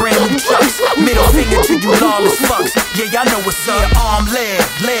in my brand new trucks. Middle finger to you lawless fucks. Yeah, y'all know what's up. Arm, leg,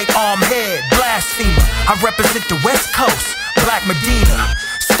 arm, head. Blasphemer, I represent the West Coast, Black Medina.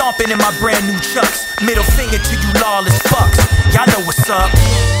 Stomping in my brand new chucks. Middle finger to you lawless fucks. Y'all know what's up.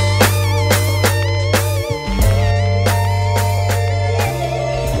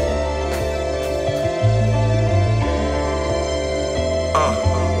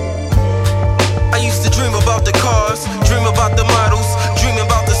 I used to dream about the cars, dream about the models, dream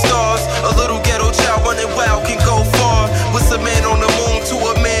about the stars. A little ghetto child running wild can go far. What's a man on the moon to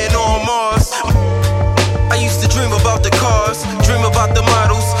a man on Mars? I used to dream about the cars, dream about the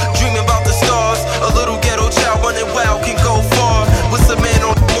models, dream about the stars. A little ghetto child running wild can go far. What's a man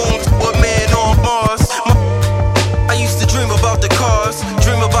on the moon to a man on Mars? I used to dream about the cars,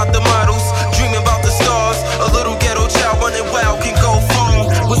 dream about the models, dream about the stars. A little ghetto child running wild can go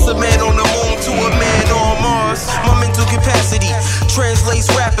far. What's a man on the moon to a man on Mars? My mental capacity translates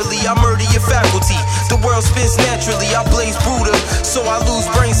rapidly. I murder your faculty. The world spins naturally. I blaze Buddha, so I lose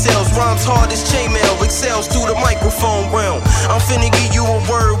brain cells. Rhymes hard as chainmail, excels through the microphone realm. I'm finna give you a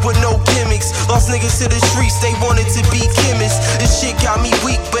word with no gimmicks. Lost niggas to the streets, they wanted to be chemists. This shit got me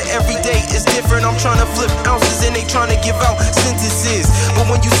weak, but every day is different. I'm trying to flip ounces and they trying to give out sentences.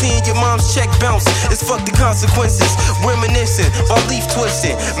 But when you seeing your mom's check bounce, it's fuck the consequences. Reminiscing, while leaf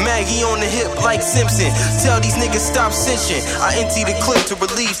twisting. Maggie on the hip like Simpson. Tell these niggas stop cinching. I empty the clip to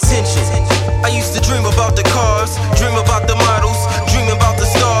relieve tension. I used to dream about the cars, dream about the models, dream about the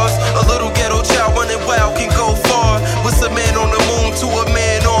stars. A little ghetto child running wild can go far. What's a man on the moon to a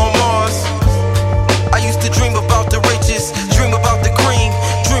man on Mars? I used to dream about the riches, dream about the cream,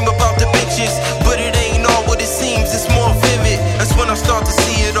 dream about the bitches. But it ain't all what it seems, it's more vivid. That's when I start to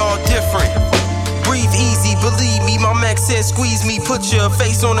see it all different. Breathe easy, believe me, my Mac said squeeze me. Put your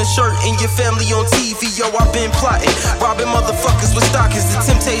face on a shirt and your family on TV. Yo, I've been plotting, robbing motherfuckers with stockings. The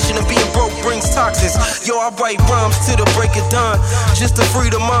temptation of being broke brings toxins. Yo, I write rhymes to the break of dawn, just to free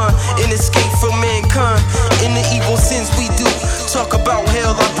the mind and escape from mankind. In the evil sins we do, talk about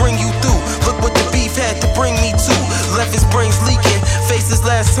hell, I bring you through. Look what the beef had to bring me to. Left his brains leaking, faces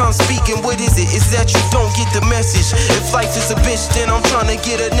last time speaking. What is it? It's that you don't get the message. If life is a bitch, then I'm trying to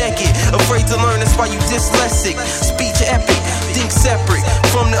get her naked. Afraid to learn, that's why you dyslexic. Speech epic, think separate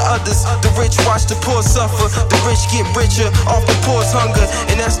from the others. The rich watch the poor suffer. The rich get richer off the poor's hunger.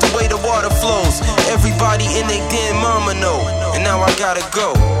 And that's the way the water flows. Everybody in they damn mama know. And now I gotta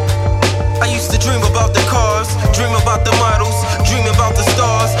go. I used to dream about the cars, dream about the models, dream about the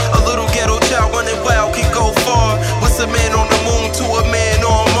stars. A little ghetto child running wild can go far. What's a man on the moon to a man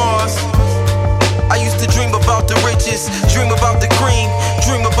on Mars? I used to dream about the riches, dream about the cream,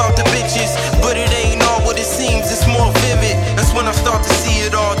 dream about the bitches. But it ain't all what it seems, it's more vivid. That's when I start to see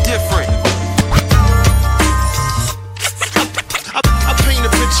it all different. I paint a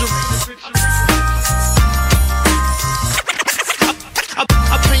picture.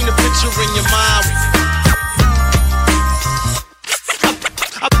 I paint a picture in your mind.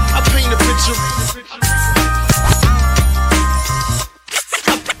 I paint a picture.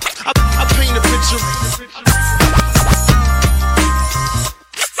 I paint a picture.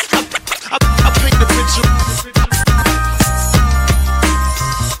 I paint a picture.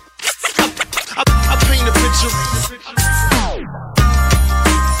 I paint a picture.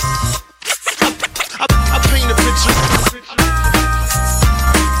 I paint a picture.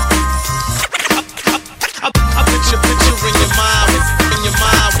 I picture a picture in your mind, in your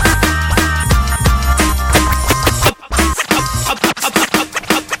mind.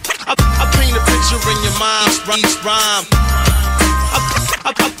 I paint a picture in your mind, each rhyme. I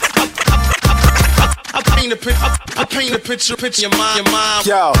I paint a picture your mind.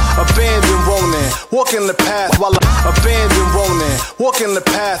 Yo, abandoned Ronin, walking the path while I'm abandoned Ronin, walking the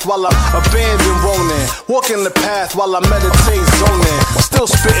path while I'm abandoned Ronin, walking the path while I meditate zoning, still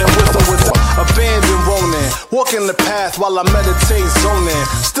spitting with or without abandoned Ronin, walking the path while I meditate zoning,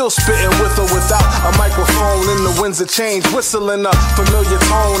 still spitting with or without a microphone in the winds of change, whistling a familiar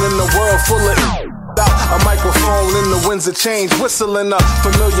tone in the world full of a microphone in the winds of change, whistling a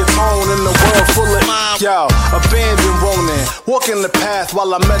familiar tone in the world full of yo, abandoned Ronin, walking the path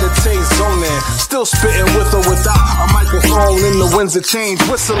while I meditate zoning, still spitting with or without a microphone in the winds of change,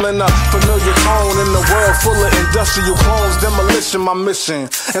 whistling a familiar tone in the world full of industrial clones, demolition my mission,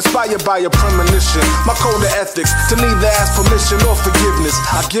 inspired by a premonition, my code of ethics, to neither ask permission or forgiveness,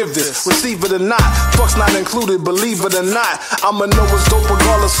 I give this, receive it or not, fuck's not included, believe it or not, I'ma know it's dope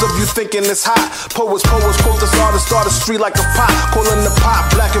regardless of you thinking it's hot. Poets quote this artist, start a street like a pot, calling the pot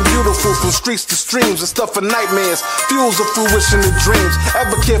black and beautiful from streets to streams and stuff for nightmares, fuels of fruition and dreams,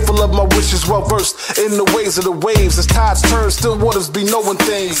 ever careful of my wishes, well versed in the ways of the waves, as tides turn, still waters be knowing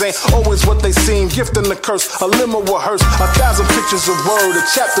things, ain't always what they seem, gift and the curse, a limo rehearse, 1,000 pictures of word, a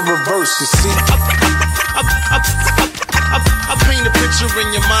chapter reverse, you see. I paint a picture in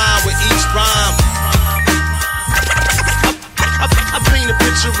your mind with each rhyme. I paint a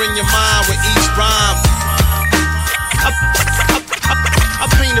picture in your mind with each rhyme. I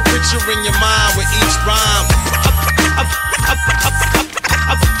paint a picture in your mind with each rhyme.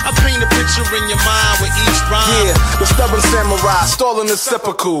 I paint a picture in your mind with each rhyme. Yeah, the stubborn samurai, stalling the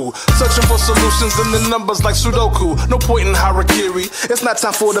seppuku, searching for solutions in the numbers like Sudoku. No point in harakiri. It's not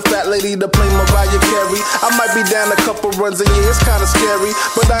time for the fat lady to play Mariah Carey. I might be down a couple runs and yeah, it's kinda scary,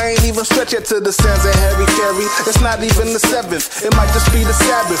 but I ain't even stretch it to the sands of Harry Carey. It's not even the 7th, it might just be the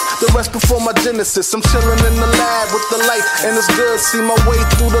Sabbath. The rest before my genesis. I'm chilling in the lab with the light and it's good. See my way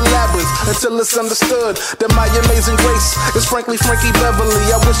through the labyrinth until it's understood that my amazing grace is frankly Frankie Beverly.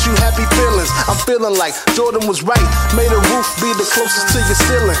 I wish you happy feelings. I'm feeling like Jordan was right. Made a roof be the closest to your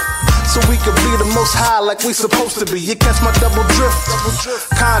ceiling, so we could be the most high like we supposed to be. You catch my double drift.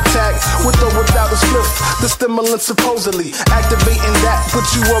 Contact with or without a spliff. The stimulant supposedly activating that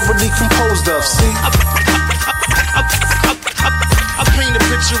which you already composed of. See, I paint a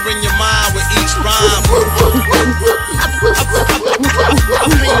picture in your mind with each rhyme. I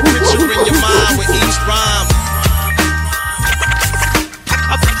paint a picture in your mind with each rhyme.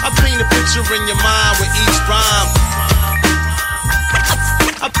 I paint a picture in your mind with each rhyme.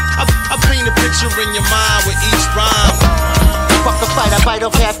 I paint a picture in your mind with each rhyme. Fuck a fight, I bite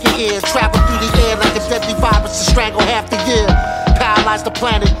off half your ear. Travel through the air like a deadly virus to strangle half the year. Paralyze the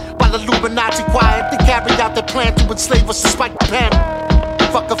planet while Illuminati quiet. They carry out their plan to enslave us despite the panic.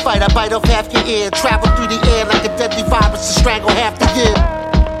 Fuck a fight, I bite off half your ear. Travel through the air like a deadly virus to strangle half the year.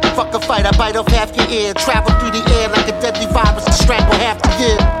 Fuck a fight, I bite off half your ear. Travel through the air like a deadly virus to strangle half the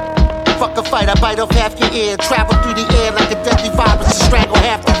year. Fuck a fight, I bite off half your ear. Travel through the air like a deadly virus to strangle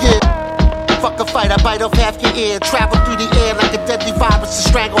half the year. Fuck a fight, I bite off half your ear. Travel through the air like a deadly virus to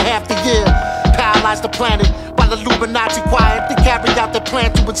strangle half the year. Paralyze the planet while Illuminati quiet. They carry out their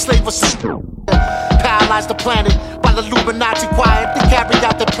plan to enslave us. Paralyze the planet while Illuminati quiet. They carry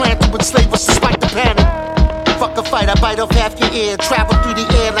out their plan to enslave us despite the panic. Fuck a fight, I bite off half your ear. Travel through the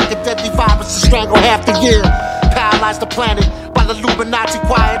air like a deadly virus to strangle half the year. Paralyze the planet while Illuminati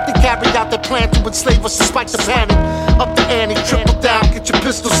quiet. They carry out their plan to enslave us despite the panic. Up the ante, triple down, get your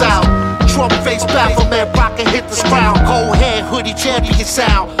pistols out. Trump face, Baphomet, rock and hit this ground. Gold hair, hoodie, champion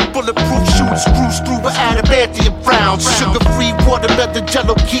sound. Bulletproof shoes, screws through with adamantium frowns. Sugar-free watermelon,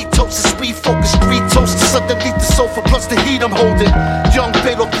 jello, ketosis, speed focus, 3 toasters underneath the sofa, plus the heat I'm holding. Young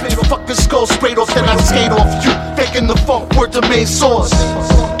Beto, bitch, fucking skull sprayed off, then I skate off you. Faking the funk, word the main source.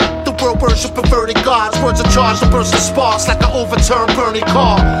 The world worship perverted gods. Words are charged to burst the sparks like an overturned burning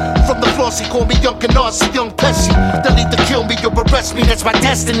car. From the flossy, call me Young Canarsie, Young Pesci. They'll either kill me or arrest me, that's my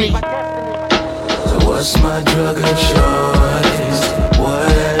destiny. So what's my drug of choice?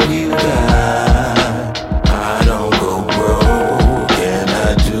 What have you got? I don't go broke and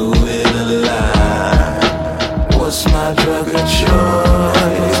I do it alive. What's my drug of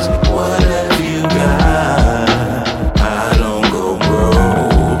choice? What have you got? I don't go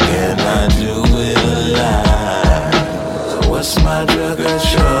broke and I do it alive. So what's my drug of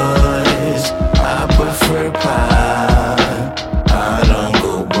choice? I prefer pie. I don't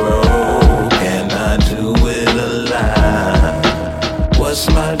go broke and I do it alive. What's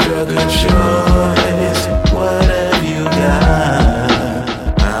my drug of choice? What have you got?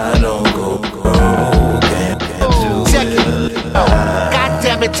 I don't go broke and do it alive. God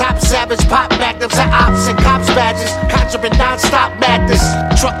damn it, top savage, pop back magnums and ops and cops badges, conjuring non-stop madness.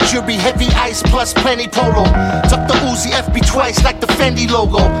 Truck jury, heavy ice plus plenty polo. Tuck the Uzi FB twice like the Fendi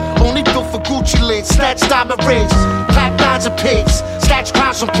logo. Only built for Gucci lids, snatch diamond rings, clap nines and pigs, snatch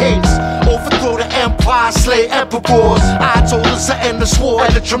crowns from kings. Overthrow the empire, slay emperors. Odds holders are endless war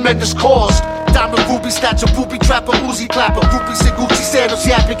at a tremendous cost. Diamond ruby, snatch a booby trapper, Uzi clapper, groupies and Gucci sandals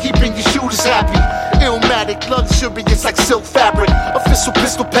yapping, keeping your shooters happy. Illmatic, luxurious like silk fabric. Official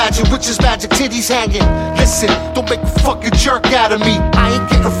pistol pageant, witches magic, titties hanging. Listen, don't make a fucking jerk out of me. I ain't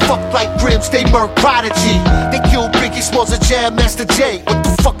getting fucked like Grims, they murk Prodigy. They killed Biggie Smalls and Jam Master Jay. What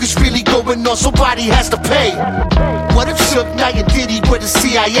the fuck is really going on? Somebody has to pay. What if Suge Knight and Diddy were the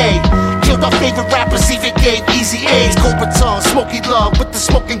CIA? Killed our favorite rappers, even gave Easy A's. Cobra tongue, smoky love with the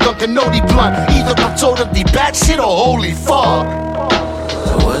smoking gun, cannoli blunt. Either I'm totally bad shit or holy fuck.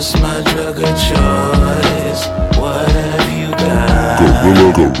 What's my drug of choice? What have you got?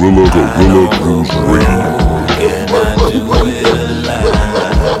 Gorilla Grooves Radio. Can I do it alive?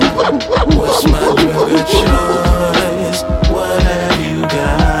 What's my drug of choice? What have you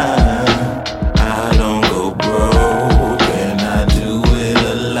got? I don't go broke. Can I do it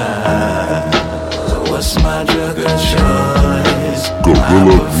alive? So what's my drug of choice?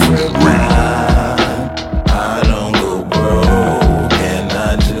 Gorilla Grooves Radio.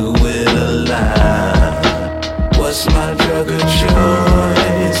 What's my drug of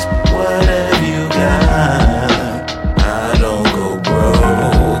choice? What have you got? I don't go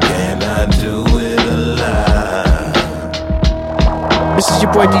broke, and I do it alive. This is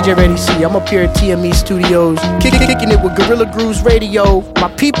your boy DJ Ready C. I'm up here at TME Studios, kicking it with Gorilla Grooves Radio. My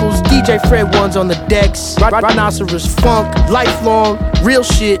people's DJ Fred Ones on the decks. Rhinoceros Funk, lifelong, real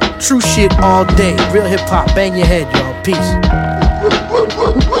shit, true shit all day. Real hip hop, bang your head, y'all. Peace.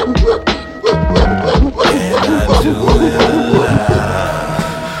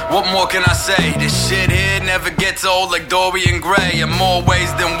 What more can I say? This shit here never gets old like Dorian Gray. In more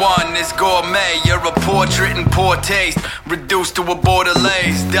ways than one, it's gourmet. You're a portrait in poor taste, reduced to a border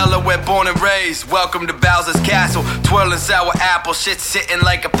lace. Delaware born and raised, welcome to Bowser's Castle. Twirling sour apple, shit sitting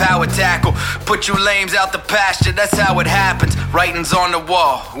like a power tackle. Put you lames out the pasture, that's how it happens. Writings on the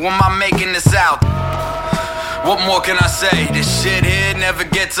wall, who am I making this out? What more can I say? This shit here never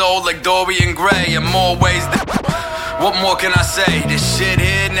gets old like Dorian Gray. In more ways than... What more can I say? This shit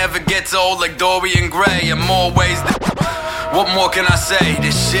here never gets old like Dorian Gray. In more ways than... What more can I say?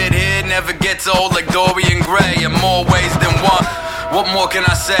 This shit here never gets old like Dorian Gray. In more ways than one. What more can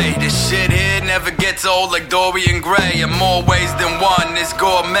I say? This shit here never gets old like Dorian Gray. In more ways than one, it's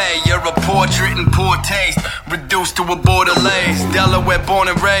gourmet. You're a portrait in poor taste, reduced to a border lace. Delaware born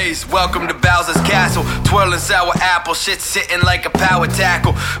and raised, welcome to Bowser's Castle. Twirling sour apple, shit sitting like a power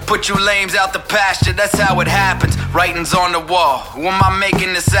tackle. Put you lames out the pasture, that's how it happens. Writings on the wall, who am I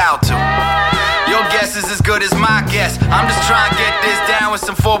making this out to? Your guess is as good as my guess. I'm just trying to get this down with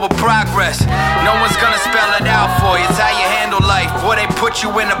some forward progress. No one's gonna spell it out for you, it's how you handle life. Boy, they put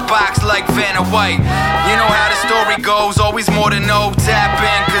you in a box like Vanna White. You know how the story goes, always more to know. Tap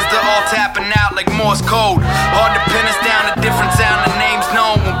in, cause they're all tapping out like Morse code. Hard to pin us down to different sound, the names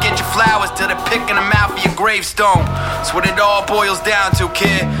known. Won't get your flowers till they're picking them out for your gravestone. That's what it all boils down to,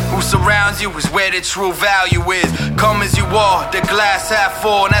 kid. Who surrounds you is where the true value is. Come as you are, the glass half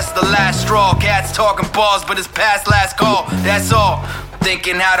full, and that's the last straw. Cats talking bars, but it's past last call, that's all.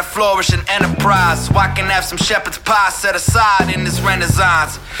 Thinking how to flourish an enterprise, so I can have some shepherd's pie set aside in this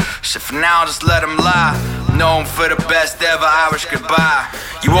renaissance. Shit, for now, just let him lie. Known for the best ever Irish goodbye.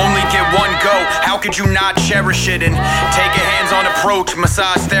 You only get one go, how could you not cherish it and take a hands-on approach,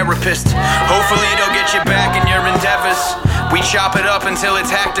 massage therapist. Hopefully they'll get you back in your endeavors. We chop it up until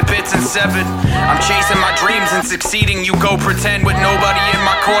it's hacked to bits and severed. I'm chasing my dreams and succeeding. You go pretend with nobody in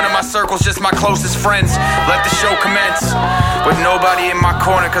my corner. My circle's just my closest friends. Let the show commence with nobody in my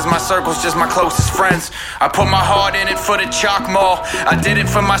corner, cause my circle's just my closest friends. I put my heart in it for the chalk mall. I did it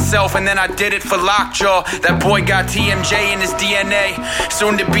for myself and then I did it for Lockjaw. That boy got TMJ in his DNA.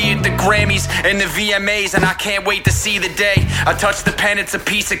 Soon to be at the Grammys and the VMAs, and I can't wait to see the day I touch the pen, it's a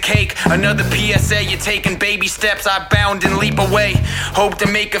piece of cake. Another PSA, you're taking baby steps. I bound and leap away. Hope to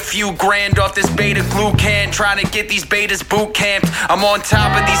make a few grand off this beta glue can. Trying to get these betas boot camped. I'm on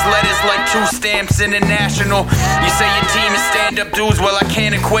top of these letters like 2 stamps international. You say your team is stand-up dudes, well I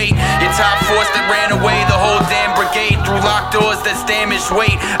can't equate. Your top force that ran away, the whole damn brigade through locked doors that's damaged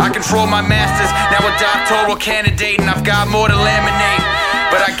weight. I control my masters, now a doctoral candidate, and I've got more to laminate.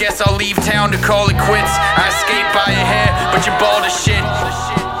 But I guess I'll leave town to call it quits. I escaped by a hair, but you're bald as shit.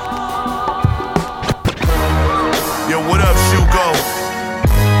 Yo, what up, Shugo?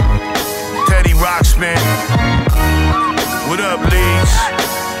 Teddy Rocksman. What up, Leeds?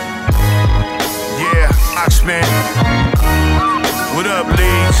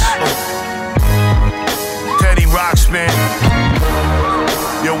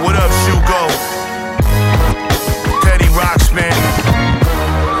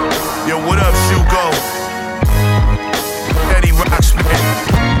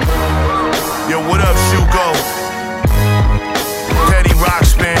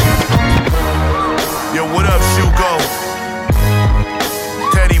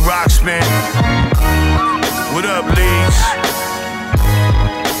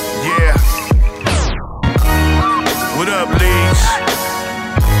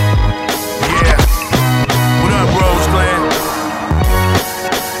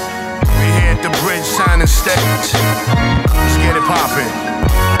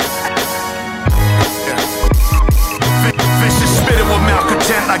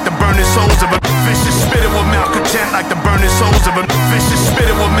 souls of a vicious spitter will malcontent like the burning souls of a vicious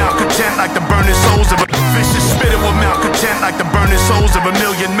spitter will malcontent like the burning souls of a vicious spitter will malcontent like the burning souls of a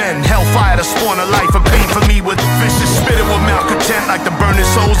million men. Hellfire to spawn a life of pain for me with vicious spitter will malcontent like the burning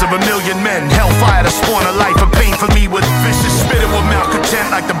souls of a million men. Hellfire to spawn a life of pain for me with vicious spitter will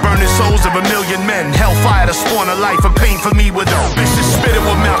malcontent like the burning souls of a million men. Hellfire to spawn a life of pain for me with vicious spitter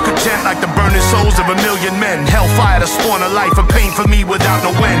will malcontent like the burning souls of a million men. Hellfire to spawn a life of pain for me without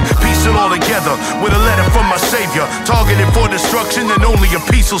no end. Piece it all together with a letter from my savior, targeted for destruction and only a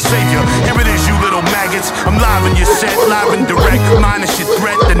peace will save you. Here it is, you little maggots. I'm live in your set, live and direct. Minus your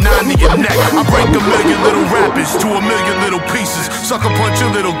threat, the 9 to your neck. I break a million little rappers to a million little pieces. Sucker punch a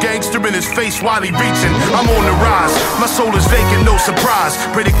little gangster in his face while he reaching. I'm on the rise, my soul is vacant, no surprise.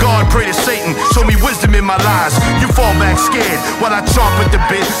 Pray to God, pray to Satan, show me wisdom in my lies. You fall back scared while I chomp at the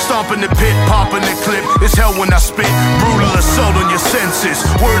bit, stomp in the pit, pop in the clip. It's hell when I spit, brutal assault on your senses.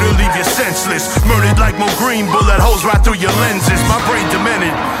 Word will leave you senseless, murdered like Mo Green, bullet holes right through your lenses. My brain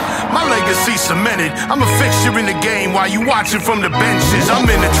demented, my legacy cemented. I'm a fixture in the game while you watching from the benches. I'm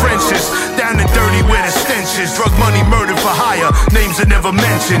in the trenches, down and dirty where the stench is. Drug money, murder for hire, names are never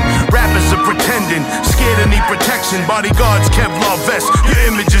mentioned. Rappers are pretending, scared and need protection. Bodyguards, Kevlar vest, your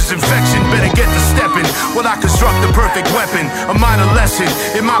image is infection. Better get to stepping while I construct the perfect weapon. A minor lesson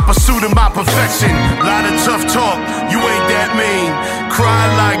in my pursuit of my perfection. Lot of tough talk, you ain't that mean. Cry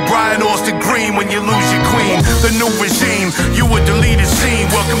like Brian Austin Green when you lose your queen. The new regime, you a deleted scene.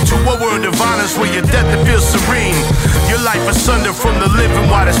 Welcome to a world of honors where your death feels serene. Your life asunder from the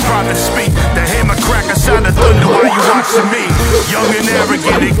living while this prophet speak. The hammer crack a sound of thunder while you watching me. Young and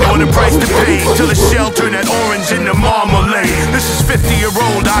arrogant, ignore the price to pay. Till the shell turn that orange into marmalade. This is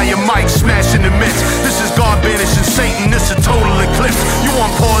 50-year-old Iron Mike smashing the midst. This is God banishing Satan, this a total eclipse. You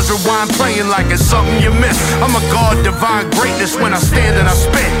on pause, rewind, playing like it's something you missed. I'm a God, divine greatness when I stand and I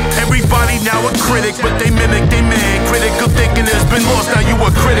spit. Everybody now a critic, but they mimic, they man. Critical thinking has been lost, now you a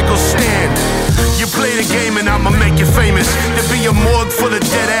critical stand. You play the game and I'ma make you famous. There be a morgue full of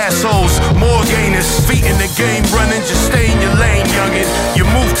dead assholes, more gainers. Feet in the game running, just stay in your lane, youngin'. You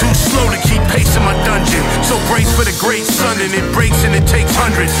move too slow to keep pace in my dungeon. So brace for the great sun and it breaks and it takes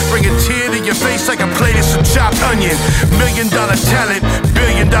hundreds. Bring a tear to your face like I plated some chopped onion. $1 million talent, $1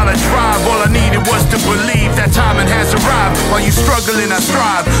 billion drive. All I needed was to believe that timing has arrived. While you struggling, I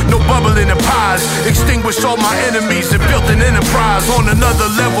strive. No bubble in the pies. Extinguished all my enemies and built an enterprise. On another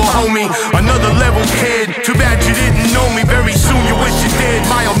level, homie, another level, kid. Too bad you didn't know me. Very soon you wish you did.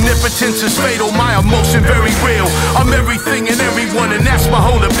 My omnipotence is fatal, my emotion very real. I'm everything and everyone, and that's my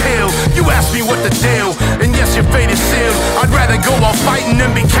whole appeal. You ask me what the deal, and yes, your fate is sealed. I'd rather go off fighting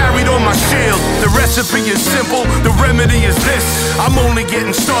than be carried on my shield. The recipe is simple, the remedy is this. I'm only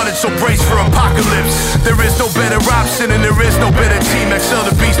getting started, so brace for apocalypse. There is no better option and there is no better team. XL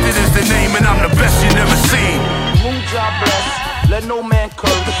the Beast, it is the name, and I'm the best you never seen. Moon job bless, let no man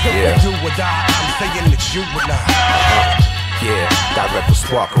curse. Yeah. You or die, I'm saying that you and I. Yeah, direct the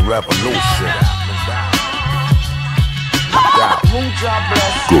spark of revolution. Moon job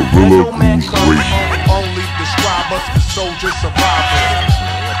bless, Gorilla Grooves Radio. Only describe us as soldiers, survivors.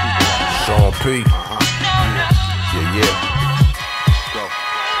 Sean P. Yeah.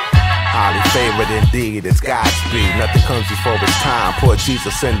 Highly favored indeed, it's Godspeed. Nothing comes before its time. Put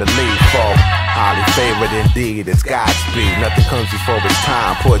Jesus in the lead for. Highly favored indeed, it's Godspeed. Nothing comes before its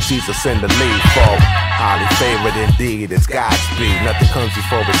time. Put Jesus in the lead for. Highly favored indeed, it's Godspeed. Nothing comes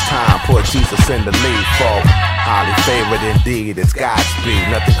before its time. Put Jesus in the lead for. Highly favored indeed, it's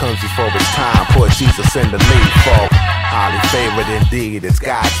Godspeed. Nothing comes before its time. Put Jesus in the lead for. Highly favored indeed, it's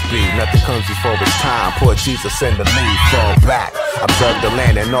Godspeed. Nothing comes before its time. Put Jesus in the lead, fall back. Observe the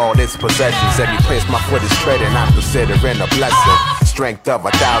land and all its possessions. Every place my foot is treading, I'm considering a blessing. Strength of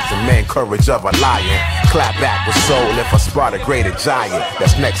 1,000 men, courage of a lion. Clap back with soul if I spot a greater giant.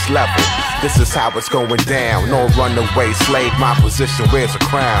 That's next level. This is how it's going down. No runaway slave, my position wears a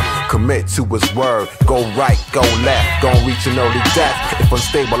crown. Commit to his word, go right, go left. Gon' reach an early death if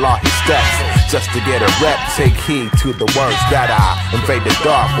unstable are his steps. Just to get a rep, take heed to the words that I invade the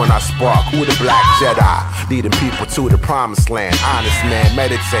dark when I spark. Who the black Jedi? Leading people to the promised land. Honest man,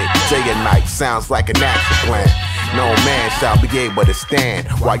 meditate day and night. Sounds like an action plan. No man shall be able to stand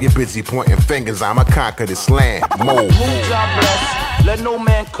while you're busy pointing fingers. I'ma conquer this land. Move. God bless, let no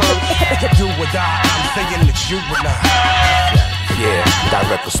man curse. You or die, I'm saying that you and I. Yeah,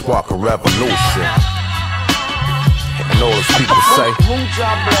 direct the spark of revolution. And all those people say,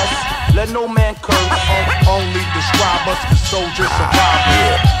 God bless, let no man curse. Only describe us as soldiers, survivors.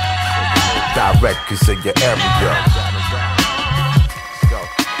 Yeah. Direct is in your area.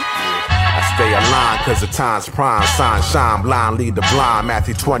 I stay aligned, cause the time's prime. Sign, shine, blind, lead the blind.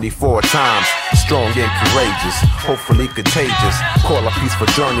 Matthew 24 times. Strong and courageous, hopefully contagious. Call a peaceful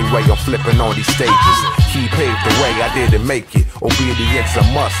journey way I'm flipping on these stages. He paved the way, I didn't make it. Obedience a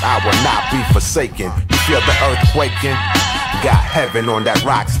must, I will not be forsaken. You feel the earth quaking? Got heaven on that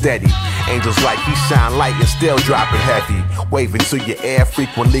rock steady. Angels like he shine light and still dropping heavy. Waving to your air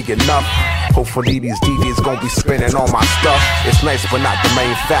frequently enough. Hopefully these DJs gon' be spinning on my stuff. It's nice but not the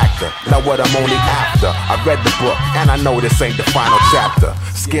main factor. Know what I'm only after. I read the book and I know this ain't the final chapter.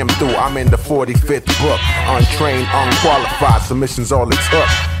 Skim through, I'm in the 45th book. Untrained, unqualified, submissions all it took.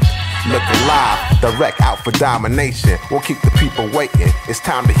 Look alive, direct out for domination. We'll keep the people waiting. It's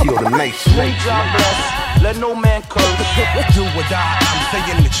time to heal the nation. Let God bless, let no man curse. Do or die, I'm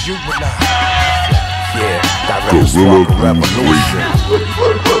saying that you and I. Yeah, direct spark a revolution.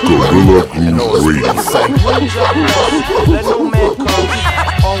 Gorilla Groove Radio. Let no man curse.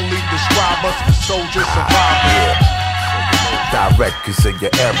 Only describe us as soldiers survivors. Direct cause in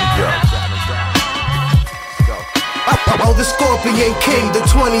your area. Oh, the Scorpion King, the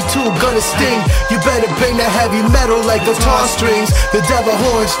 22 gonna sting. You better bring that heavy metal like guitar strings. The devil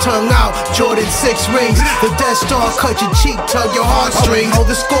horns tongue out, Jordan 6 rings. The Death Star cut your cheek, tug your heartstrings. Oh,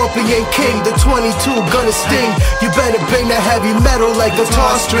 the Scorpion King, the 22 gonna sting. You better bring that heavy metal like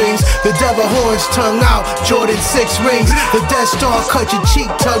guitar strings. The devil horns tongue out, Jordan 6 rings. The Death Star cut your cheek,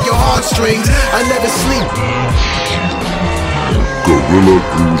 tug your heartstrings. I never sleep. Gorilla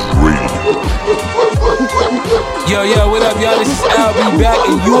Groove Radio. Yo, what up, y'all? This is LB back,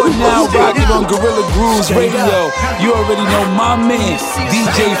 and you are now rocking on Gorilla Grooves Radio. You already know my man,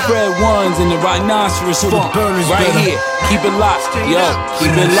 DJ Fred Ones and the Rhinoceros Funk. Right here. Keep it locked. Yo,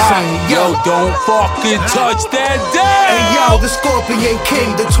 keep it locked. Yo, don't fucking touch that down. Hey, yo, the Scorpion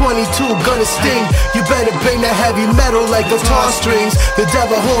King, the 22 gonna sting. You better bring that heavy metal like guitar strings. The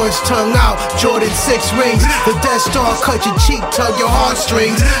devil horns tongue out, Jordan 6 rings. The Death Star cut your cheek, tug your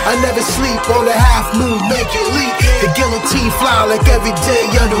heartstrings. I never sleep on the half moon, make it leak. The guillotine fly like every day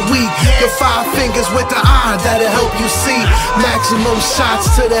of the week. Your 5 fingers with the eye, that'll help you see. Maximum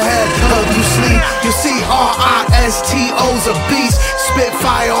shots to the head, help you sleep. You see RISTO's a beast.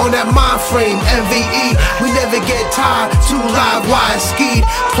 Spitfire on that mind frame, MVE. We never get tired, too live wire ski.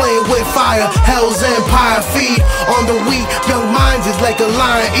 Playing with fire, Hell's Empire feed. On the weak, young minds is like a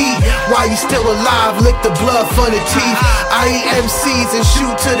lion eat. While you still alive, lick the blood from the teeth. I eat MCs and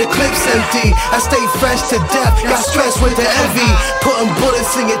shoot till the clip's empty. I stay fresh to death, got stressed with the envy. Putting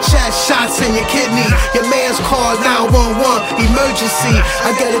bullets in your chest, shots in your kidney. Your man's called 911, emergency.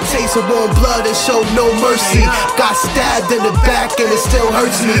 I get a taste of warm blood and show no mercy. Got stabbed in the back and it still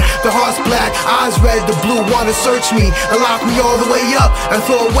hurts me. The heart's black, eyes red, the blue wanna search me. And lock me all the way up and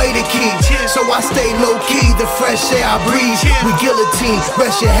throw away the key. So I stay low key, the fresh air I breathe. We guillotine,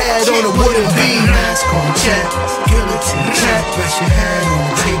 rest your head on a wooden beam. Mask on check, guillotine check. Rest your head on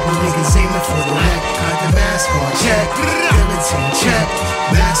the table, niggas aiming for the neck. Got the mask on check, guillotine check.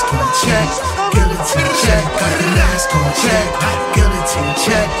 Mask on check, guillotine check. Got the mask on check, guillotine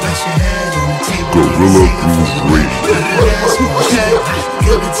check. Rest your head on the table, Gorilla Groove Radio. mask on check,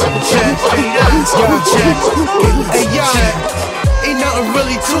 guillotine check. Mask on check, guillotine check. Ain't nothing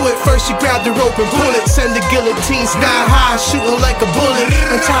really to it. First you grab the rope and pull it. Send the guillotine sky high, shooting like a bullet.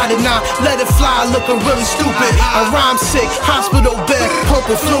 Untie the knot, let it fly, looking really stupid. I rhyme sick, hospital bed,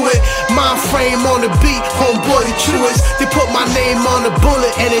 pumping fluid. Mind frame on the beat, homeboy the truest. They put my name on the bullet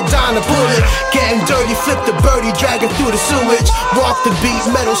and it down the bullet. Getting dirty, flip the birdie, dragging through the sewage. Walk the beat,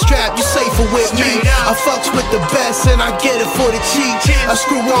 metal strap, you safer with me. I fucks with the best and I get it for the cheap. I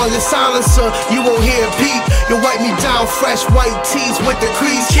screw on the silencer, you won't hear a peep. You wipe me down, fresh white tees with the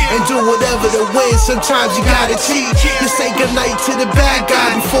crease. And do whatever to win, sometimes you gotta cheat. You say goodnight to the bad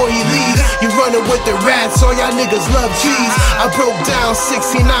guy before he leaves. You running with the rats, all y'all niggas love cheese. I broke down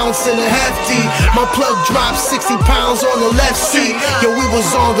 16 ounce in a hefty. My plug dropped 60 pounds on the left seat. Yo, we was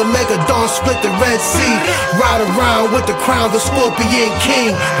on the Megadon, split the Red Sea. Ride around with the crown, the Scorpion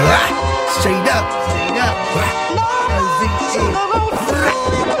King. Straight up, straight up.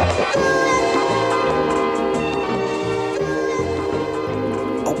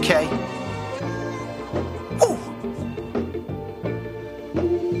 Okay.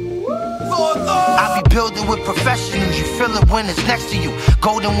 I be building with professionals, you feel it when it's next to you.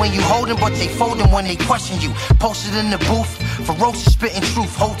 Golden when you holding, but they folding when they question you. Posted in the booth, ferocious spitting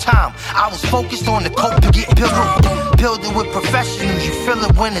truth. Whole time I was focused on the coke to get built. Building with professionals, you feel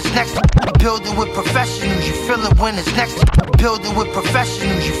it when it's next to you. Building with professionals, you feel it when it's next to you. Building with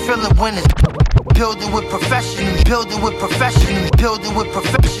professionals, you feel it when it's building with professionals, building with professionals, building with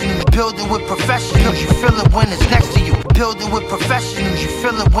professionals, building with professionals, you feel it when it's next to you. Building with professionals, you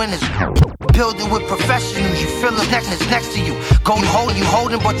feel it when it's building with professionals, you feel it next to you. Go you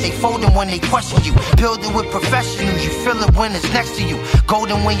holding, but they folding when they question you. Building with professionals, you feel it when it's next to you.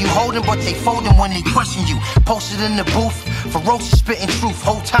 Golden when you holding, but they folding when they question you. Posted in the booth, ferocious spitting truth.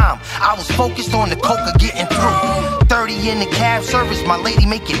 Whole time I was focused on the coca getting through. 30 in the cab service, my lady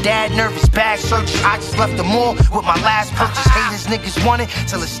make your dad nervous. Bag searches, I just left the mall with my last purchase. Haters niggas want it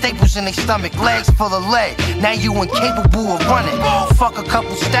till it's staples in their stomach, legs full of lead. Now you incapable of running. Fuck a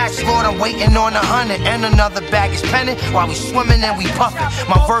couple stacks, Lord, I'm waiting on 100 and another bag is penning while we swimming and we puffing.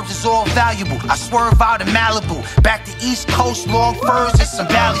 My verbs is all valuable. I swerve out in Malibu, back to East Coast, long furs and some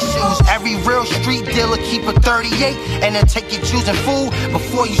Valley shoes. Every real street dealer keep a 38 and then take your choosing food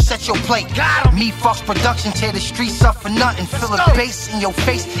before you set your plate. Me fucks production, tear the streets up for nothing. Feel the bass in your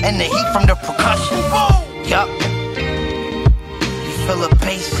face and the heat from the percussion. Yup. You feel the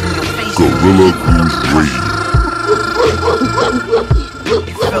bass in your face. Gorilla Grooves Radio. You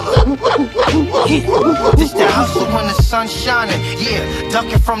feel it? Yeah. This the hustle when the sun's shining. Yeah,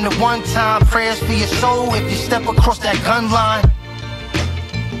 ducking from the one time. Prayers for your soul if you step across that gun line.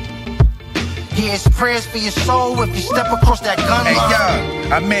 Yeah, it's prayers for your soul if you step across that gun line. Hey,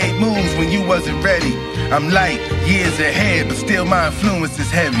 y'all, I made moves when you wasn't ready. I'm light, years ahead, but still my influence is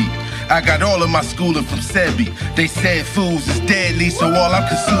heavy. I got all of my schooling from Sebi. They said fools is deadly, so all I'm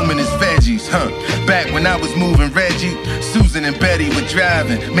consuming is veggies, Back when I was moving Reggie, Susan and Betty were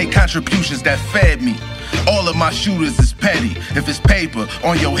driving, make contributions that fed me. All of my shooters is petty. If it's paper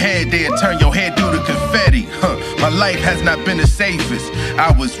on your head, they'll turn your head due to confetti. My life has not been the safest.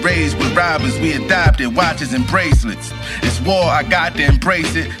 I was raised with robbers, we adopted watches and bracelets. It's war, I got to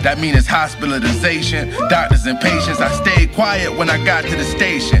embrace it. That means it's hospitalization, doctors and patients. I stayed quiet when I got to the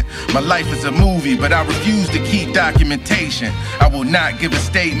station. My life is a movie, but I refuse to keep documentation. I will not give a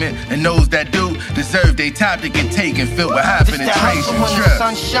statement, and those that do deserve their time to get taken, filled with high penetration. When the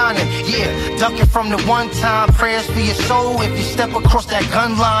sun's shining, yeah, ducking from the one time. Prayers for your soul if you step across that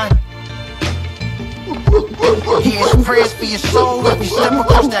gun line. Yeah, it's prayers for your soul if you step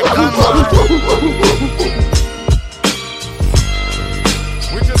across that gun line.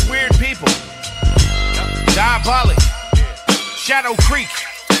 We're just weird people. Diabolic. Shadow Creek.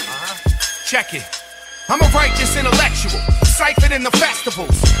 Check it. I'm a righteous intellectual, siphoned in the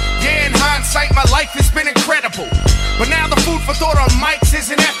festivals. Yeah, in hindsight, my life has been incredible. But now the food for thought on mics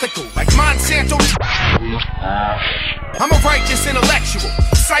isn't ethical, like Monsanto. I'm a righteous intellectual,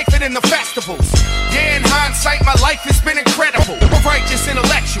 siphoned in the festivals. Yeah, in hindsight, my life has been incredible. I'm a righteous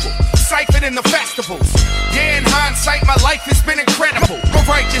intellectual, siphoned in the festivals. Yeah, in hindsight, my life has been incredible. I'm a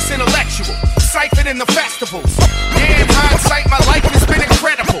righteous intellectual, siphoned in the festivals. Yeah, in hindsight, my life has been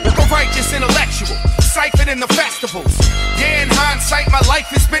incredible. I'm a righteous intellectual, siphoned in the festivals. Yeah, in hindsight, my life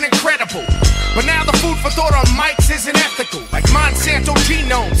has been incredible. But now the food for thought on mics isn't ethical, like Monsanto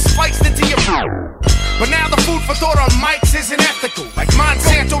genomes spliced into your But now the food for thought on mics isn't ethical, like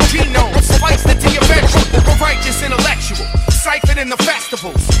Monsanto genomes spliced into your vegetables. A righteous intellectual, siphoned in the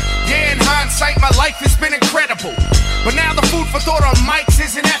festivals. Yeah, in hindsight, my life has been incredible. But now the food for thought on mics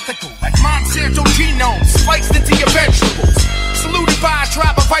isn't ethical, like Monsanto genomes spliced into your vegetables. Saluted by a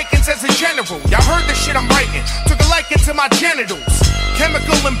tribe of Vikings as a general. Y'all heard the shit I'm writing, took a liking to my genitals.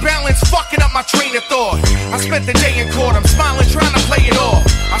 Chemical imbalance fucking up my train of thought. I spent the day in court, I'm smiling trying to play it off.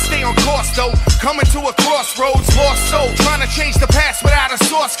 I stay on course though, coming to a crossroads, lost soul, trying to change the past without a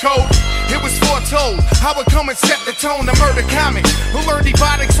source code. It was foretold, I would come and set the tone. The murder comic, who learned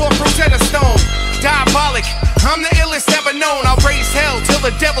ebonics off Rosetta Stone. Diabolic, I'm the illest ever known. I'll raise hell till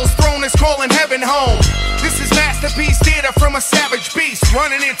the devil's throne is calling heaven home. This is Masterpiece Theater from a savage beast,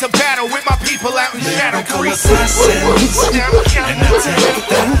 running into battle with my people out in Shadow Creek.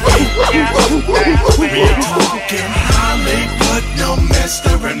 We're talking Hollywood, no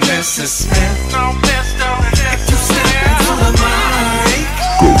Mr. and Mrs. Smith. No Mr. and Mrs. If you step into the mic,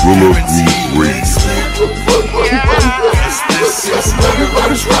 Gorilla Grooves Radio. Yes, this is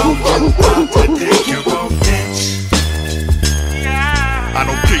Murderers Row. You're about to dig your own ditch. I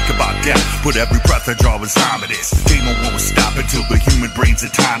don't think about death, but every breath I draw is ominous. Demon won't stop until the human brain's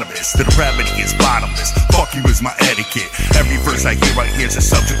autonomous. The remedy is bottomless, fuck you is my etiquette. Every verse I hear is a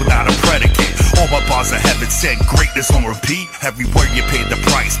subject without a predicate. All my bars are heaven sent, greatness on repeat. Every word you pay the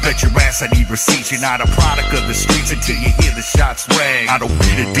price, bet your ass I need receipts. You're not a product of the streets until you hear the shots ring. I don't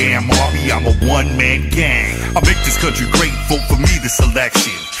need a damn army, I'm a one-man gang. I make this country great, vote for me this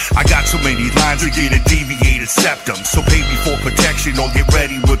election. I got too many lines to get a deviated septum. So pay me for protection or get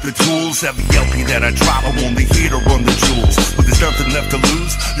ready with the tools. Every LP that I drop, I'm only here to run the jewels. But there's nothing left to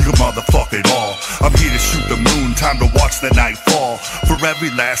lose, you can motherfuck it all. I'm here to shoot the moon, time to watch the night fall. For every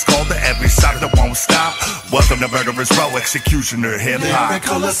last call to every side that won't stop. Welcome to Murderers Row, executioner, hip-hop.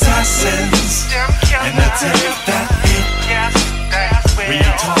 Lyrical assassins, and I tell you that it. We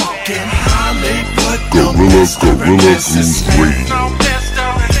talking Hollywood, Gorilla Grooves Radio.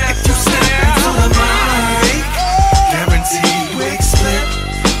 If you step into the mic, guaranteed wig split.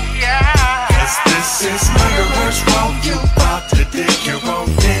 Cause this is Murderers Row, you about to dig your own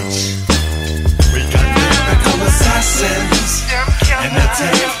ditch. We got lyrical assassins, and I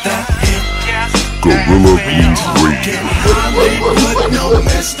tell you that it. Gorilla Grooves Radio. Hollywood, no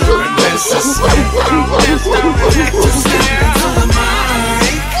Mr. and Mrs. Smith. If you step into the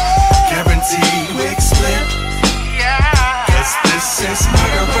mic, guaranteed wig split. Cause this is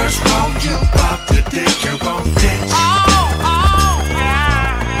Murderers Row, you about to dig your own ditch.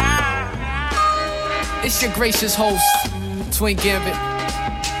 It's your gracious host, Twin Gambit.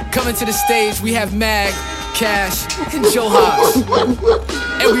 Coming to the stage, we have Mag, Cash, and Joe Hodge.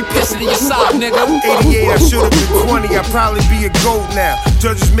 And we pissing in your sock, nigga. 88, I should've been 20, I'd probably be a GOAT now.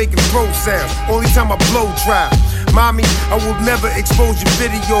 Judges making throat sounds, only time I blow trial. Mommy, I will never expose your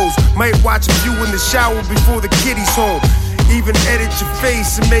videos. Might watch a few in the shower before the kiddies home. Even edit your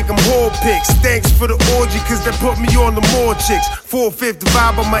face and make them whore pics. Thanks for the orgy, cause that put me on the more chicks. 4/5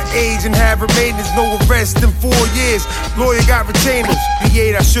 vibe on my age and have remainers. No arrest in 4 years. Lawyer got retainers.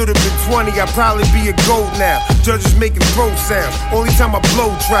 88, I should've been 20, I'd probably be a GOAT now. Judges making throat sounds, only time I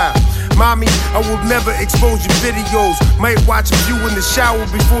blow trial. Mommy, I will never expose your videos. Might watch a few in the shower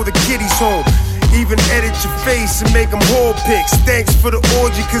before the kiddies home. Even edit your face and make them whore pics. Thanks for the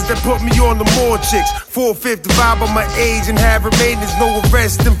orgy, cause that put me on the more chicks. 4/5 vibe on my age and have remainers. No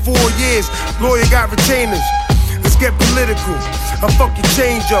arrest in 4 years. Lawyer got retainers. Let's get political. I fuck your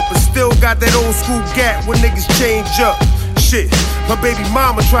change up, but still got that old school gap when niggas change up. Shit, my baby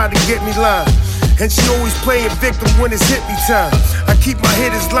mama tried to get me lying. And she always playing victim when it's hit me time. I keep my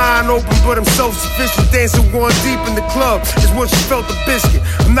hitters line open, but I'm self-sufficient. Dancing one deep in the club is when she felt the biscuit.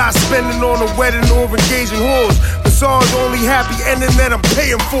 I'm not spending on a wedding or engaging whores. Massage only happy ending that I'm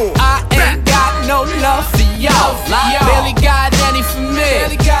paying for. I ain't got no love for y'all. Barely got any for me.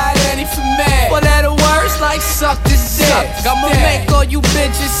 Well, that the words like suck this dick. I'ma make all you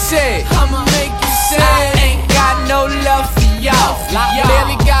bitches sick. I'ma make you sick. I ain't got no love for y'all.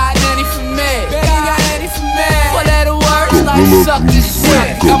 Barely got any for me. Well, that the words like suck this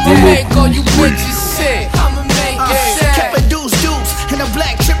dick. I'ma make all you bitches sick. I'ma make it sick. Kept a deuce and a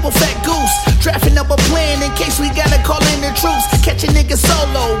black triple fat goose. Drafting up a plan in case we gotta call in the troops. Catch a nigga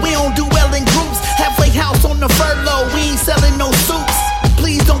solo, we don't do well in groups. Halfway house on the furlough, we ain't selling no suits.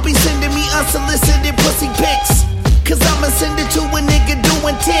 Please don't be sending me unsolicited pussy pics. Cause I'ma send it to a nigga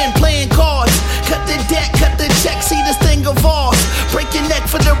doing 10, playing cards. Cut the deck, cut the check, see this thing of ours. Break your neck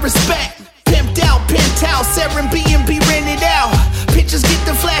for the respect. Pimped out, penthouse, Airbnb rented out. Pictures get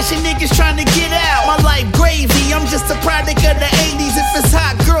the flashing, niggas trying to get out. My life gravy, I'm just a product of the 80s. If it's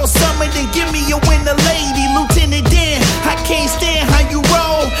hot girl summer, then give me a winter lady. Lieutenant Dan, I can't stand how you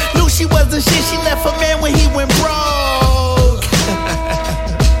roll. Knew she wasn't shit, she left her man when he went broke.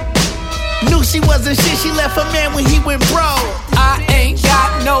 Knew she wasn't shit, she left her man when he went broke. I ain't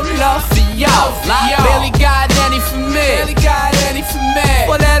got no love for y'all. Barely got any for me.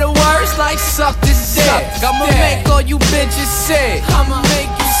 Well, that the words like suck this dick. I'ma make all you bitches sick. I'ma make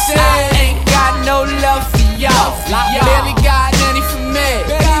you sick. I ain't got no love for y'all. Barely got any for me.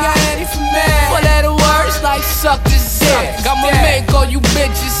 Well, that the words like suck this dick. I'ma make all you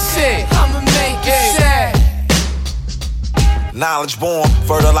bitches sick. I'ma make it sick. Knowledge born,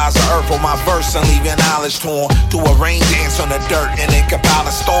 fertilize the earth on my verse and leave your knowledge torn. Do a rain dance on the dirt and then compile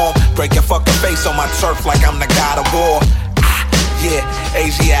a storm. Break your fucking face on my turf like I'm the god of war. Yeah,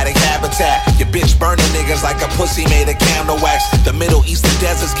 Asiatic habitat. Your bitch burning niggas like a pussy made of candle wax. The Middle Eastern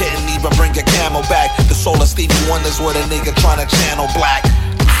deserts couldn't even bring your camel back. The soul of Stevie Wonder's with a nigga trying to channel black.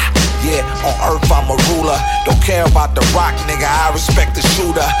 Yeah, on earth I'm a ruler. Don't care about the rock, nigga, I respect the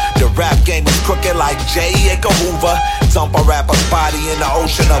shooter. The rap game is crooked like J. Edgar Hoover. Dump a rapper's body in the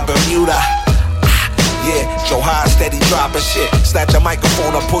ocean of Bermuda. Yeah, Joe High steady dropping shit. Snatch a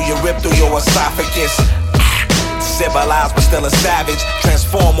microphone or pull your rip through your esophagus. Civilized but still a savage.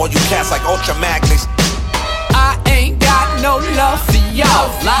 Transform all you cats like Ultra Magnets. I ain't got no love for y'all.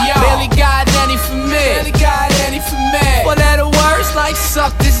 Barely got any for me. Well, that the words like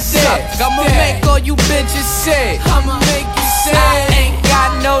suck this dick. I'ma make all you bitches sick. I'ma make you sick. I ain't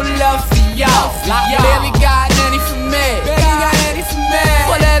got no love for y'all. Barely got any for me.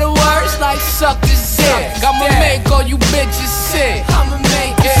 Well, that the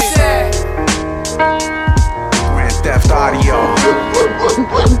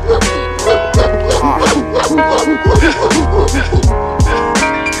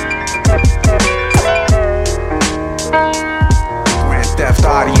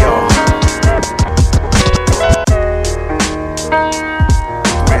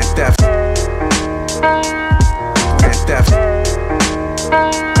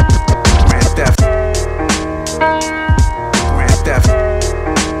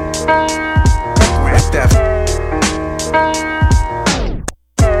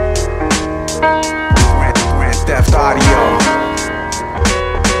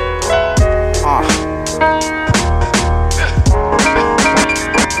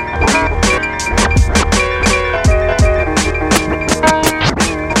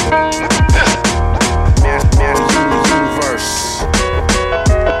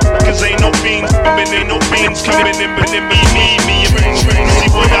coming, ain't no beans coming in, but in me, and see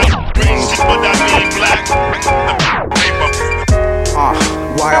what I mean, black.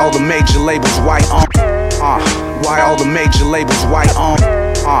 Why all the major labels white on? Why all the major labels white on?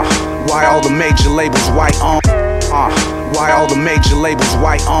 Why all the major labels white on? Why all the major labels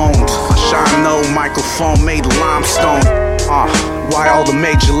white owned? Shine no microphone made of limestone. Why all the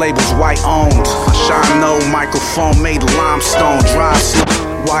major labels white owned? Shine no microphone made of limestone. Drive slow.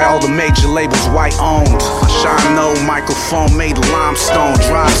 Why all the major labels white owned? Shine no microphone made of limestone.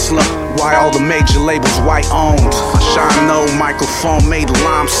 Drive slow. Why all the major labels white owned? Shine no microphone made of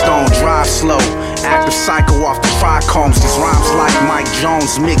limestone. Drive slow. Active psycho off the trichomes. These rhymes like Mike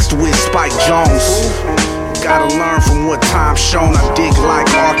Jones mixed with Spike Jones. Gotta learn from what time's shown. I dig like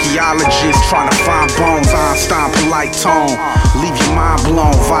archaeologists trying to find bones. Einstein polite tone, leave your mind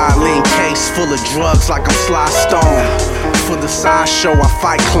blown. Violin case full of drugs like I'm Sly Stone. For the sideshow I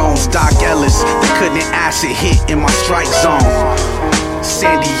fight clones. Doc Ellis, they couldn't acid hit in my strike zone.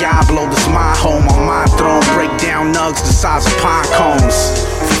 San Diablo, this my home on my throne. Break down nugs the size of pine cones.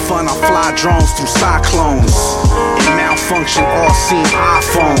 For fun I fly drones through cyclones. In malfunction all seen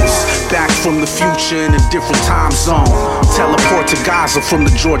iPhones. Back from the future in a different time zone. Teleport to Gaza from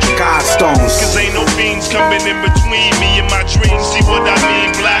the Georgia Guidestones. Cause ain't no beans coming in between me and my dreams. See what I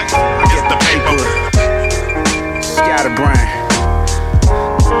mean, black? I get the paper. Scatterbrain.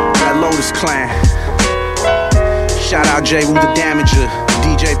 That Lotus Clan. Shout out J. Wu the Damager,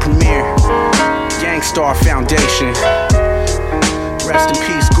 DJ Premier, Gangstar Foundation. Rest in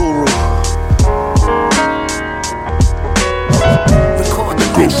peace, Guru.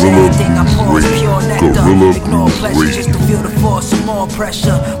 Gorilla Grooves Just to feel the force of more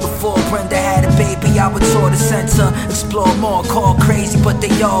pressure. Before Brenda had a baby, I would tour the center. Explore more, call crazy, but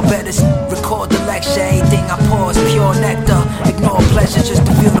they all better. Record the lecture, everything I pause, pure nectar. Ignore pleasure just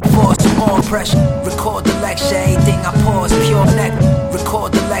to feel the force of more pressure. Record the lecture, everything I pause, pure nectar.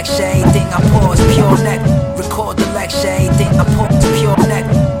 Record the lecture, everything I pause, pure nectar. Record the lecture, everything I pause, pure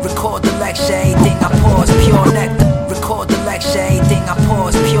nectar. Record the lecture, everything I pause, pure nectar. Record the lecture, everything I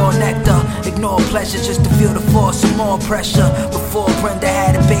pause, pure nectar. Ignore pleasure just to feel the force of more pressure. Before Brenda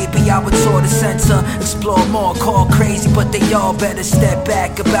had a baby, I would tour the center. Explore more, call crazy, but they all better step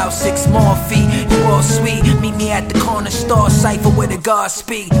back about 6 more feet. You all sweet, meet me at the corner store, cipher where the gods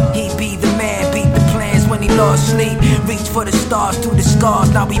speak. He be the man, beat the plans when he lost sleep. Reach for the stars through the scars,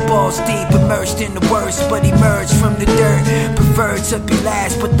 now we balls deep. Immersed in the worst, but emerged from the dirt. Prefer to be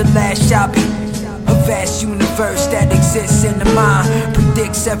last, but the last shall be. A vast universe that exists in the mind.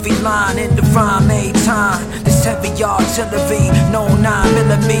 Predicts every line in the rhyme, a time. This heavy artillery, no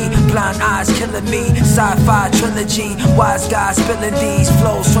 9mm. Blind eyes killing me, sci-fi trilogy. Wise guys spilling these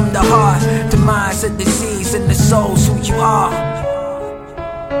flows from the heart. The mind's a disease and the soul's who you are.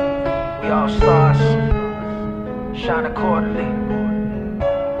 We all stars, shine accordingly.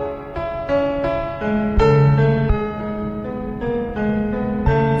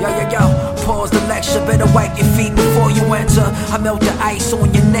 Pause the lecture, better wipe your feet before you enter. I melt the ice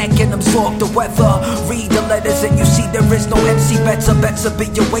on your neck and absorb the weather. Read the letters and you see there is no MC better. Better be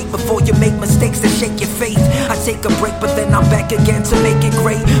awake before you make mistakes that shake your faith. I take a break but then I'm back again to make it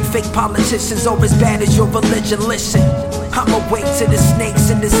great. Fake politicians are as bad as your religion, listen. I'm awake to the snakes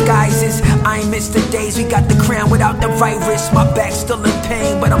and disguises. I ain't missed the days we got the crown without the right wrist. My back's still in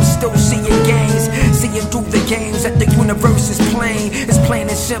pain, but I'm still seeing gains. Seeing through the games that the universe is playing. It's plain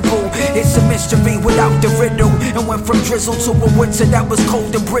and simple, it's a mystery without the riddle. And went from drizzle to a winter that was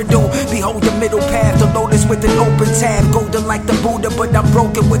cold and brittle. Behold the middle path, the lotus with an open tab. Golden like the Buddha, but I'm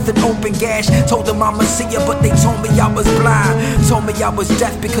broken with an open gash. Told them I'm a seer, but they told me I was blind. Told me I was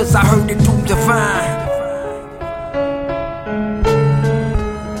deaf because I heard it through divine.